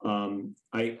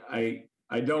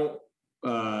 I don't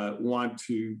want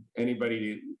anybody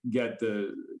to get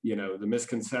the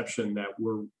misconception that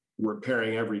we're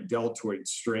repairing every deltoid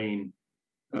strain.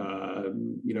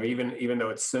 Even though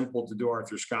it's simple to do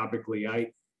arthroscopically,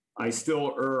 I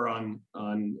still err on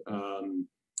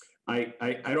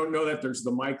I don't know that there's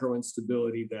the micro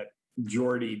instability that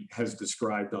Jorge has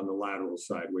described on the lateral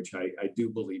side, which I do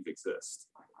believe exists.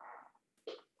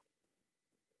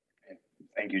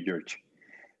 Thank you, Jorge.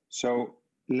 So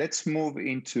let's move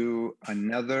into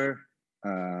another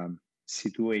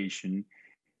situation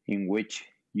in which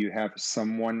you have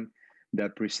someone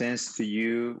that presents to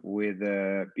you with,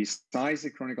 besides the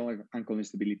chronic ankle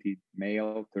instability,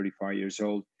 male, 35 years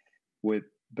old,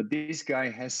 but this guy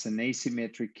has an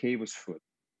asymmetric cavus foot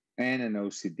and an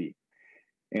OCD.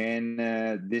 And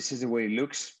this is the way it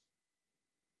looks.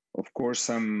 Of course,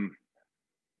 some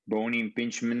bony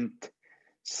impingement,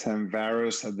 some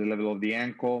varus at the level of the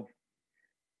ankle.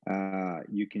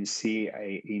 You can see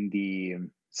in the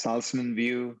Salzman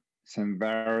view, some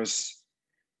varus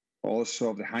also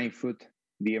of the hind foot,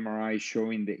 the MRI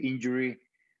showing the injury,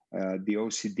 the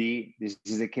OCD. This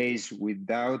is the case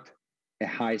without a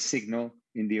high signal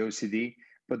in the OCD,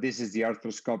 but this is the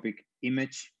arthroscopic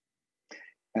image.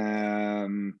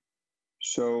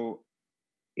 So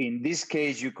in this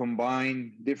case, you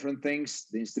combine different things,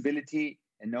 the instability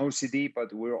and OCD,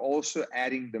 but we're also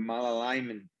adding the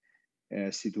malalignment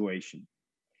situation.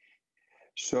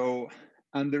 So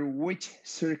under which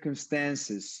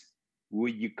circumstances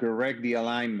would you correct the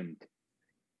alignment?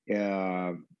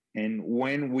 And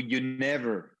when would you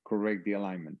never correct the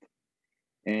alignment?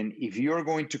 And if you're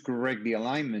going to correct the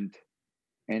alignment,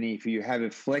 and if you have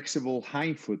a flexible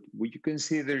hind foot, would you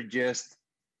consider just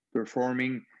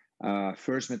performing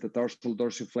first metatarsal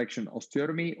dorsiflexion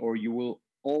osteotomy, or you will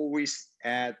always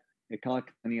add a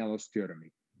calcaneal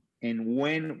osteotomy? And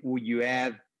when would you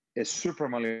add a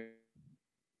supramalleolar?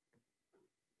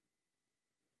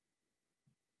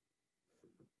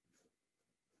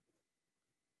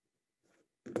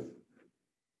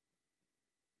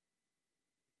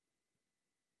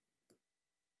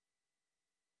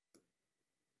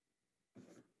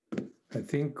 I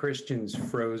think Christian's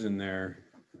frozen there.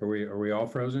 Are we all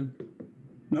frozen?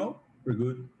 No, we're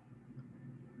good.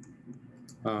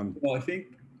 Well, I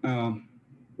think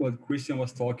what Cristian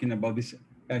was talking about, this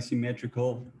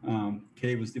asymmetrical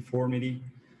cavus deformity,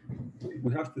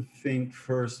 we have to think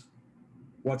first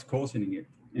what's causing it.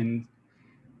 And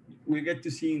we get to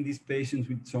see in these patients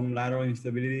with some lateral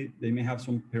instability, they may have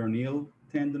some peroneal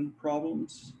tendon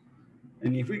problems.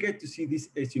 And if we get to see this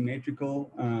asymmetrical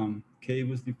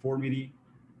cavus deformity,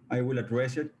 I will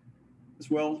address it as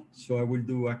well. So I will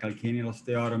do a calcaneal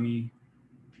osteotomy,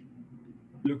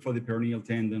 look for the peroneal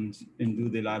tendons, and do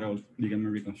the lateral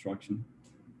ligament reconstruction.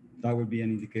 That would be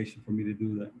an indication for me to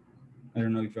do that. I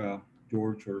don't know if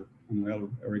George or Manuel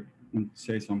or Eric want to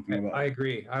say something about I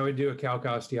agree. I would do a calc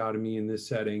osteotomy in this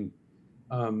setting.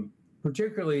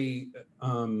 Particularly,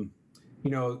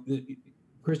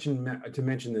 Cristian, to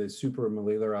mention the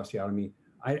supramalleolar osteotomy,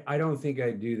 I don't think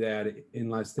I'd do that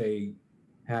unless they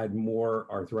had more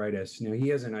arthritis. Now, he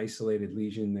has an isolated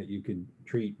lesion that you could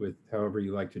treat with however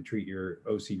you like to treat your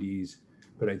OCDs.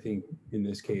 But I think in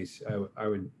this case,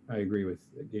 I agree with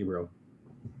Gabriel.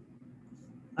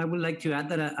 I would like to add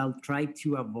that I'll try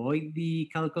to avoid the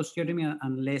calcosteotomy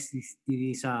unless it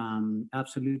is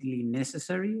absolutely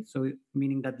necessary. So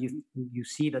meaning that you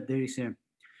see that there is a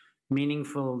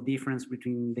meaningful difference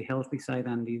between the healthy side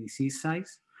and the disease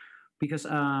size. Because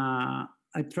I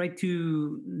try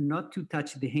to not to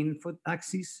touch the hand-foot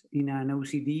axis in an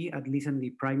OCD, at least in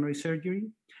the primary surgery.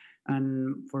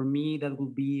 And for me, that will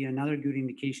be another good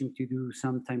indication to do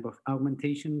some type of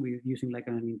augmentation with using like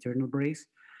an internal brace,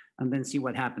 and then see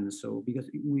what happens. So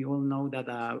because we all know that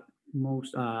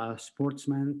most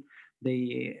sportsmen,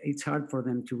 it's hard for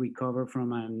them to recover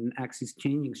from an axis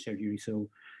changing surgery. So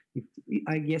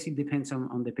I guess it depends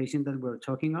on the patient that we're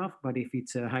talking of, but if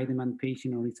it's a high demand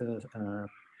patient or it's a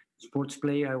sports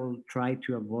player, I will try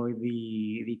to avoid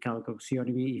the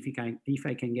calcosteotomy if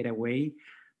I can get away,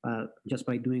 just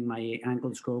by doing my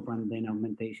ankle scope and then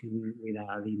augmentation with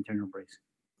the internal brace.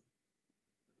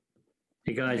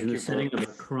 Hey guys, in the setting of a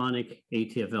chronic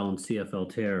ATFL and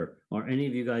CFL tear, are any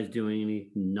of you guys doing any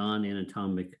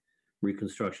non-anatomic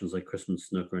reconstructions like Crispin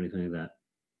Snook or anything like that?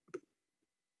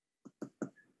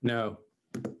 No.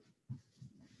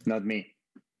 Not me.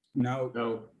 No.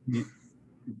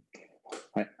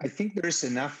 I think there is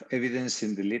enough evidence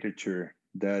in the literature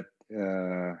that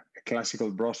a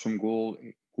classical Brostrom Gould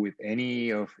with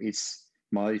any of its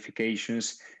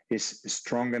modifications is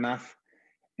strong enough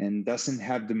and doesn't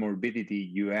have the morbidity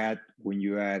you add when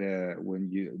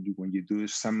you do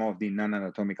some of the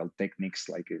non-anatomical techniques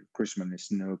like Crispin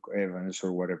Snook, Evans,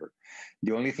 or whatever.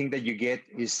 The only thing that you get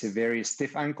is a very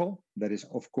stiff ankle that is,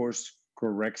 of course,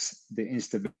 corrects the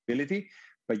instability,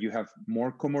 but you have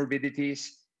more comorbidities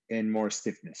and more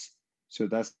stiffness. So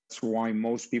that's why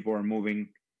most people are moving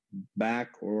back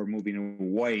or moving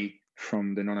away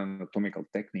from the non-anatomical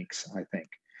techniques, I think.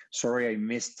 Sorry, I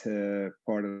missed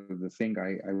part of the thing.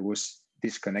 I was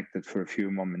disconnected for a few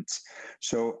moments.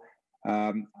 So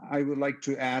I would like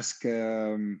to ask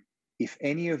if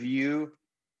any of you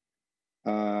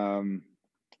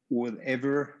would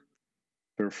ever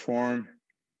perform,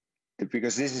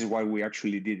 because this is what we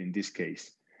actually did in this case,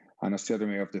 an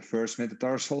osteotomy of the first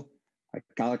metatarsal, a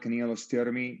calcaneal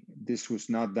osteotomy. This was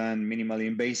not done minimally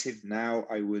invasive. Now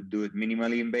I would do it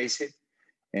minimally invasive,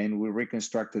 and we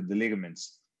reconstructed the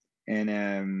ligaments.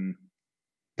 And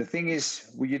the thing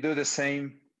is, will you do the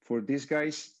same for these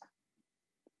guys?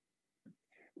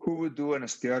 Who would do an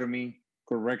osteotomy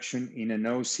correction in an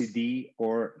OCD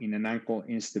or in an ankle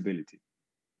instability?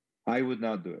 I would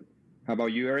not do it. How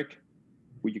about you, Eric?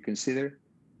 Would you consider?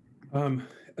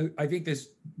 I think this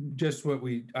just what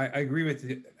I agree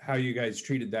with how you guys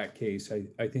treated that case.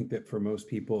 I think that for most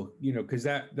people, because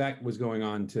that was going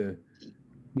on to,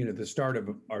 the start of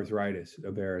arthritis,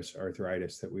 of varus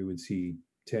arthritis that we would see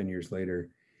 10 years later.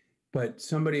 But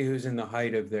somebody who's in the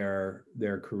height of their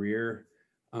career,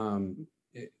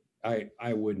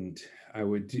 I wouldn't. I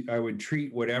would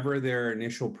treat whatever their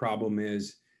initial problem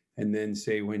is, and then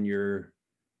say when your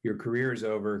career is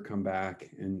over, come back.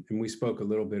 And we spoke a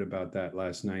little bit about that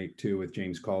last night too with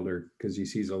James Calder, because he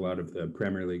sees a lot of the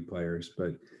Premier League players.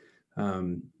 But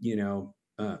you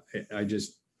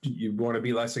want to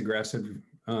be less aggressive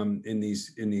in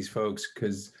these folks,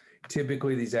 because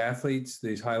typically these athletes,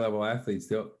 these high-level athletes,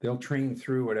 they'll train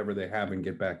through whatever they have and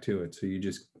get back to it. So you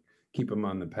just keep them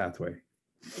on the pathway.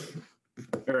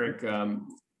 Eric,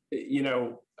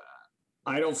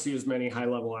 I don't see as many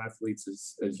high-level athletes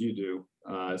as you do.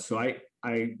 So I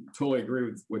totally agree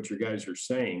with what you guys are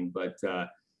saying. But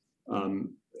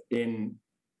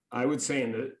I would say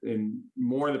in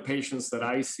more of the patients that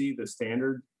I see, the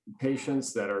standard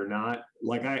patients that are not,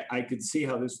 like I could see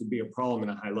how this would be a problem in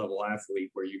a high-level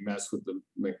athlete where you mess with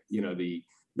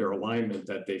their alignment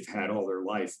that they've had all their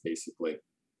life, basically.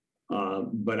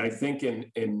 But I think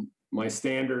in my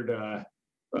standard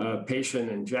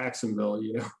patient in Jacksonville,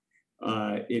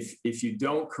 if you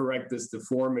don't correct this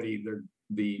deformity,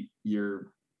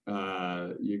 you're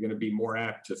going to be more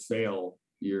apt to fail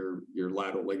your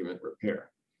lateral ligament repair,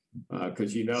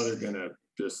 because they're going to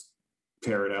just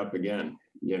tear it up again.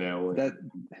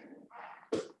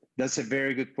 That's a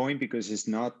very good point, because it's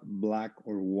not black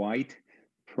or white.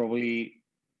 Probably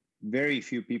very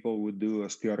few people would do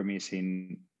osteotomies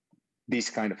in these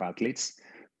kind of athletes,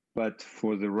 but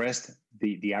for the rest,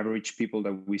 the average people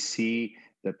that we see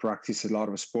that practice a lot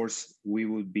of sports, we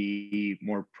would be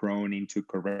more prone into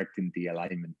correcting the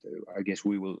alignment. I guess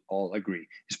we will all agree,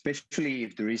 especially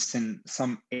if there is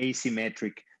some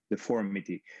asymmetric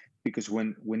deformity, because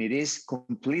when it is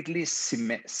completely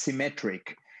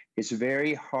symmetric, it's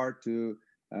very hard to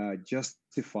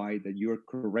justify that you're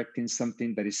correcting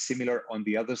something that is similar on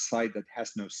the other side that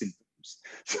has no symptoms.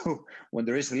 So when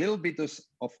there is a little bit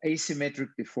of asymmetric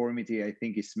deformity, I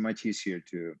think it's much easier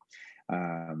to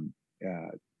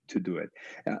do it.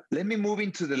 Let me move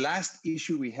into the last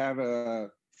issue. We have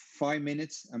 5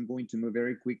 minutes. I'm going to move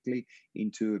very quickly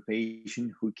into a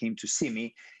patient who came to see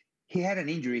me. He had an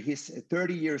injury. He's a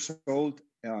 30 years old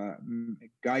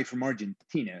guy from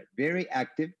Argentina, very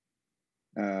active.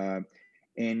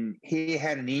 And he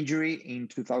had an injury in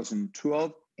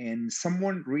 2012, and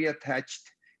someone reattached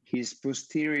his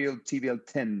posterior tibial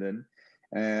tendon.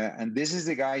 And this is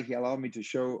the guy. He allowed me to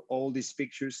show all these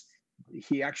pictures.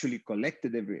 He actually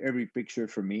collected every picture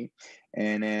for me.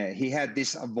 And he had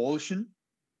this avulsion,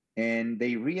 and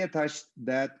they reattached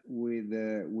that with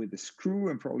a screw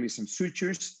and probably some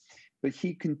sutures. But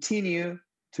he continued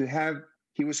to have,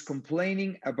 he was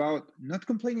complaining about, not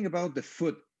complaining about the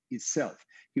foot itself.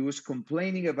 He was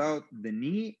complaining about the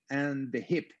knee and the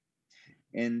hip.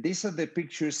 And these are the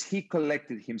pictures he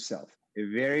collected himself, a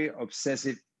very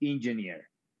obsessive engineer.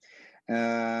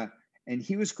 And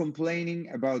he was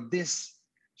complaining about this.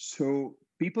 So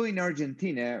people in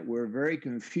Argentina were very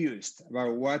confused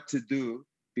about what to do,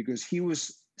 because he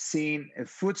was seeing a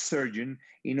foot surgeon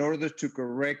in order to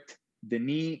correct the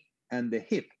knee and the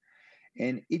hip.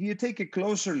 And if you take a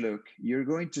closer look, you're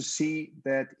going to see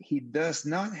that he does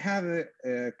not have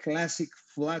a classic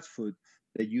flat foot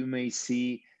that you may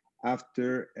see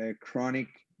after a chronic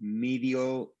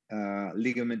medial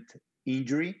ligament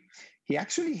injury. He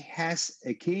actually has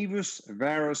a cavus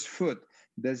varus foot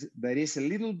that is a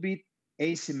little bit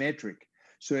asymmetric.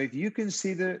 So if you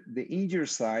consider the injured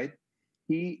side,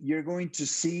 you're going to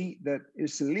see that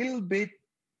it's a little bit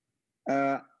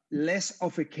less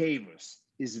of a cavus.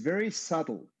 It's very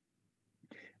subtle,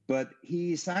 but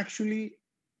he is actually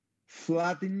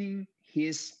flattening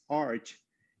his arch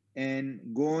and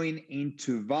going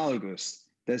into valgus.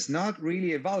 That's not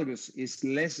really a valgus, it's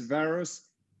less varus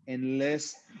and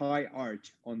less high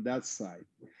arch on that side.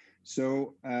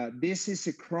 So this is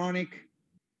a chronic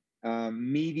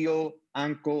medial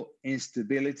ankle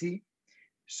instability.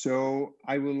 So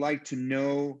I would like to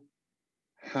know,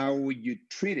 how would you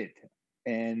treat it?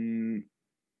 And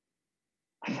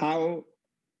how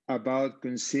about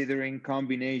considering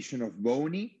combination of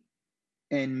bony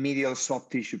and medial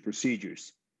soft tissue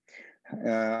procedures?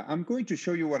 I'm going to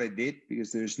show you what I did,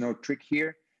 because there's no trick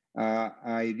here.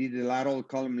 I did the lateral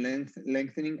column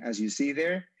lengthening, as you see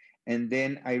there, and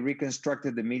then I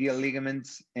reconstructed the medial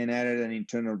ligaments and added an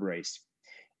internal brace.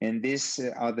 And these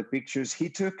are the pictures he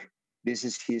took. This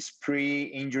is his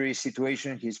pre-injury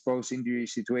situation, his post-injury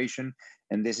situation,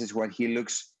 and this is what he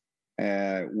looks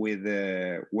with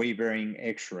weight-bearing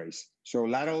X-rays. So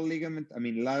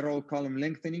lateral column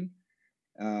lengthening,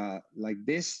 like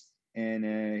this,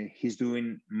 and he's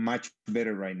doing much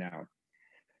better right now.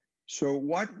 So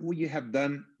what would you have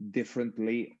done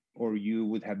differently, or you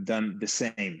would have done the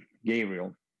same,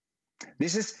 Gabriel?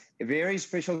 This is a very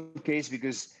special case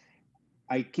because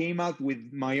I came out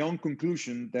with my own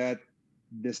conclusion that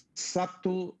the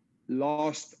subtle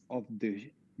loss of the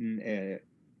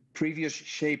previous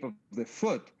shape of the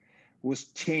foot was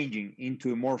changing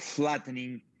into a more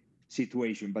flattening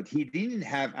situation, but he didn't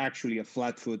have actually a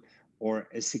flat foot or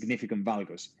a significant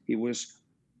valgus. It was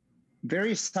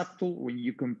very subtle when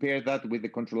you compare that with the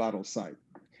contralateral side.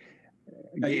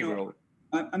 Gabriel.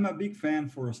 I'm a big fan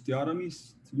for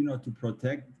osteotomies, to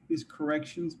protect these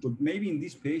corrections, but maybe in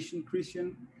this patient,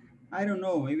 Cristian, I don't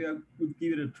know, maybe I would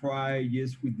give it a try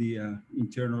just with the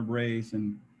internal brace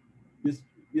and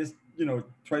just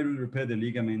try to repair the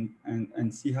ligament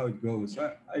and see how it goes.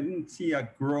 I didn't see a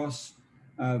gross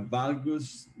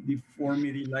valgus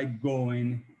deformity like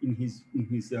going in his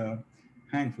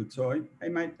hind foot. So I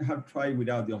might have tried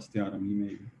without the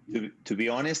osteotomy maybe. To be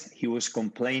honest, he was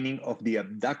complaining of the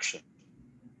abduction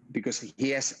because he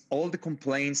has all the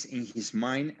complaints in his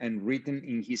mind and written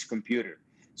in his computer.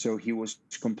 So he was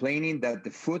complaining that the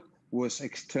foot was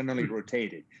externally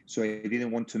rotated. So I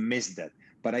didn't want to miss that.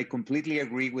 But I completely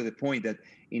agree with the point that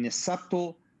in a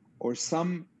subtle or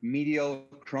some medial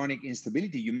chronic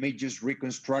instability, you may just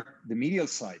reconstruct the medial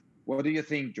side. What do you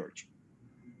think, George?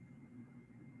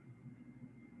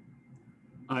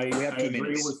 I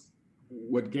agree with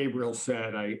what Gabriel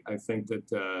said. I think that,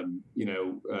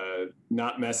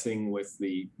 not messing with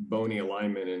the bony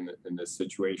alignment in this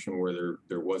situation where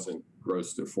there wasn't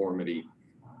gross deformity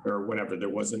or whatever, there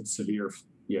wasn't severe,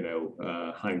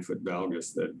 hind foot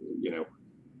valgus that,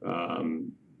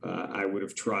 I would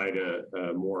have tried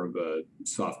a more of a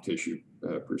soft tissue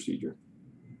procedure.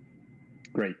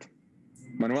 Great.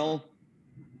 Manuel?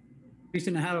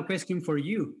 Cristian, I have a question for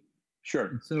you.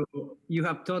 Sure. So you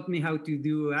have taught me how to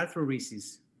do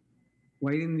arthroresis.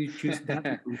 Why didn't you choose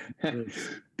that?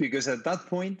 Because at that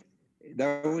point,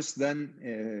 that was done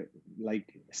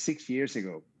like 6 years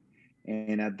ago.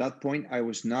 And at that point, I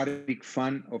was not a big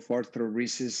fan of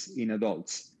arthroresis in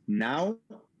adults. Now,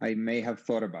 I may have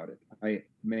thought about it.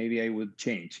 Maybe I would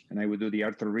change and I would do the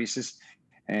arthroresis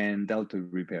and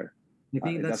deltoid repair. I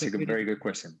think that's a very good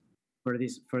question. For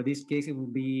this case, it will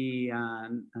be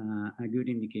a good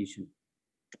indication.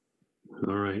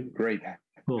 All right. Great.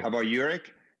 Cool. How about you,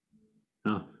 Eric?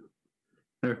 Oh,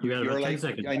 Eric, you got about 10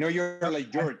 seconds. I know you're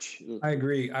like George. I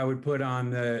agree. I would put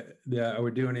on I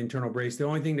would do an internal brace. The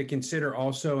only thing to consider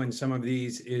also in some of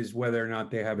these is whether or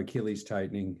not they have Achilles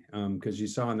tightening, because you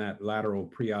saw in that lateral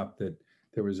pre-op that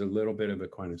there was a little bit of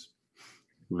equinus.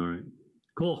 All right.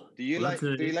 Cool. Do you like?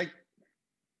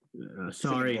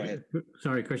 Sorry,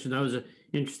 Cristian. That was an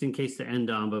interesting case to end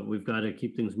on, but we've got to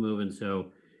keep things moving.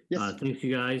 So, yes. Thanks,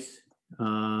 you guys.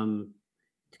 To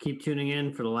keep tuning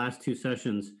in for the last two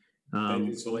sessions. Thank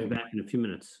you, Selene. We'll be back in a few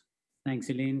minutes. Thanks,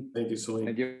 Selene. Thank you, Selene.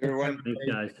 Thank you, everyone. Thanks,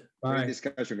 guys. Bye. Great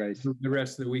discussion, guys. The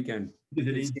rest of the weekend.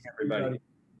 Everybody.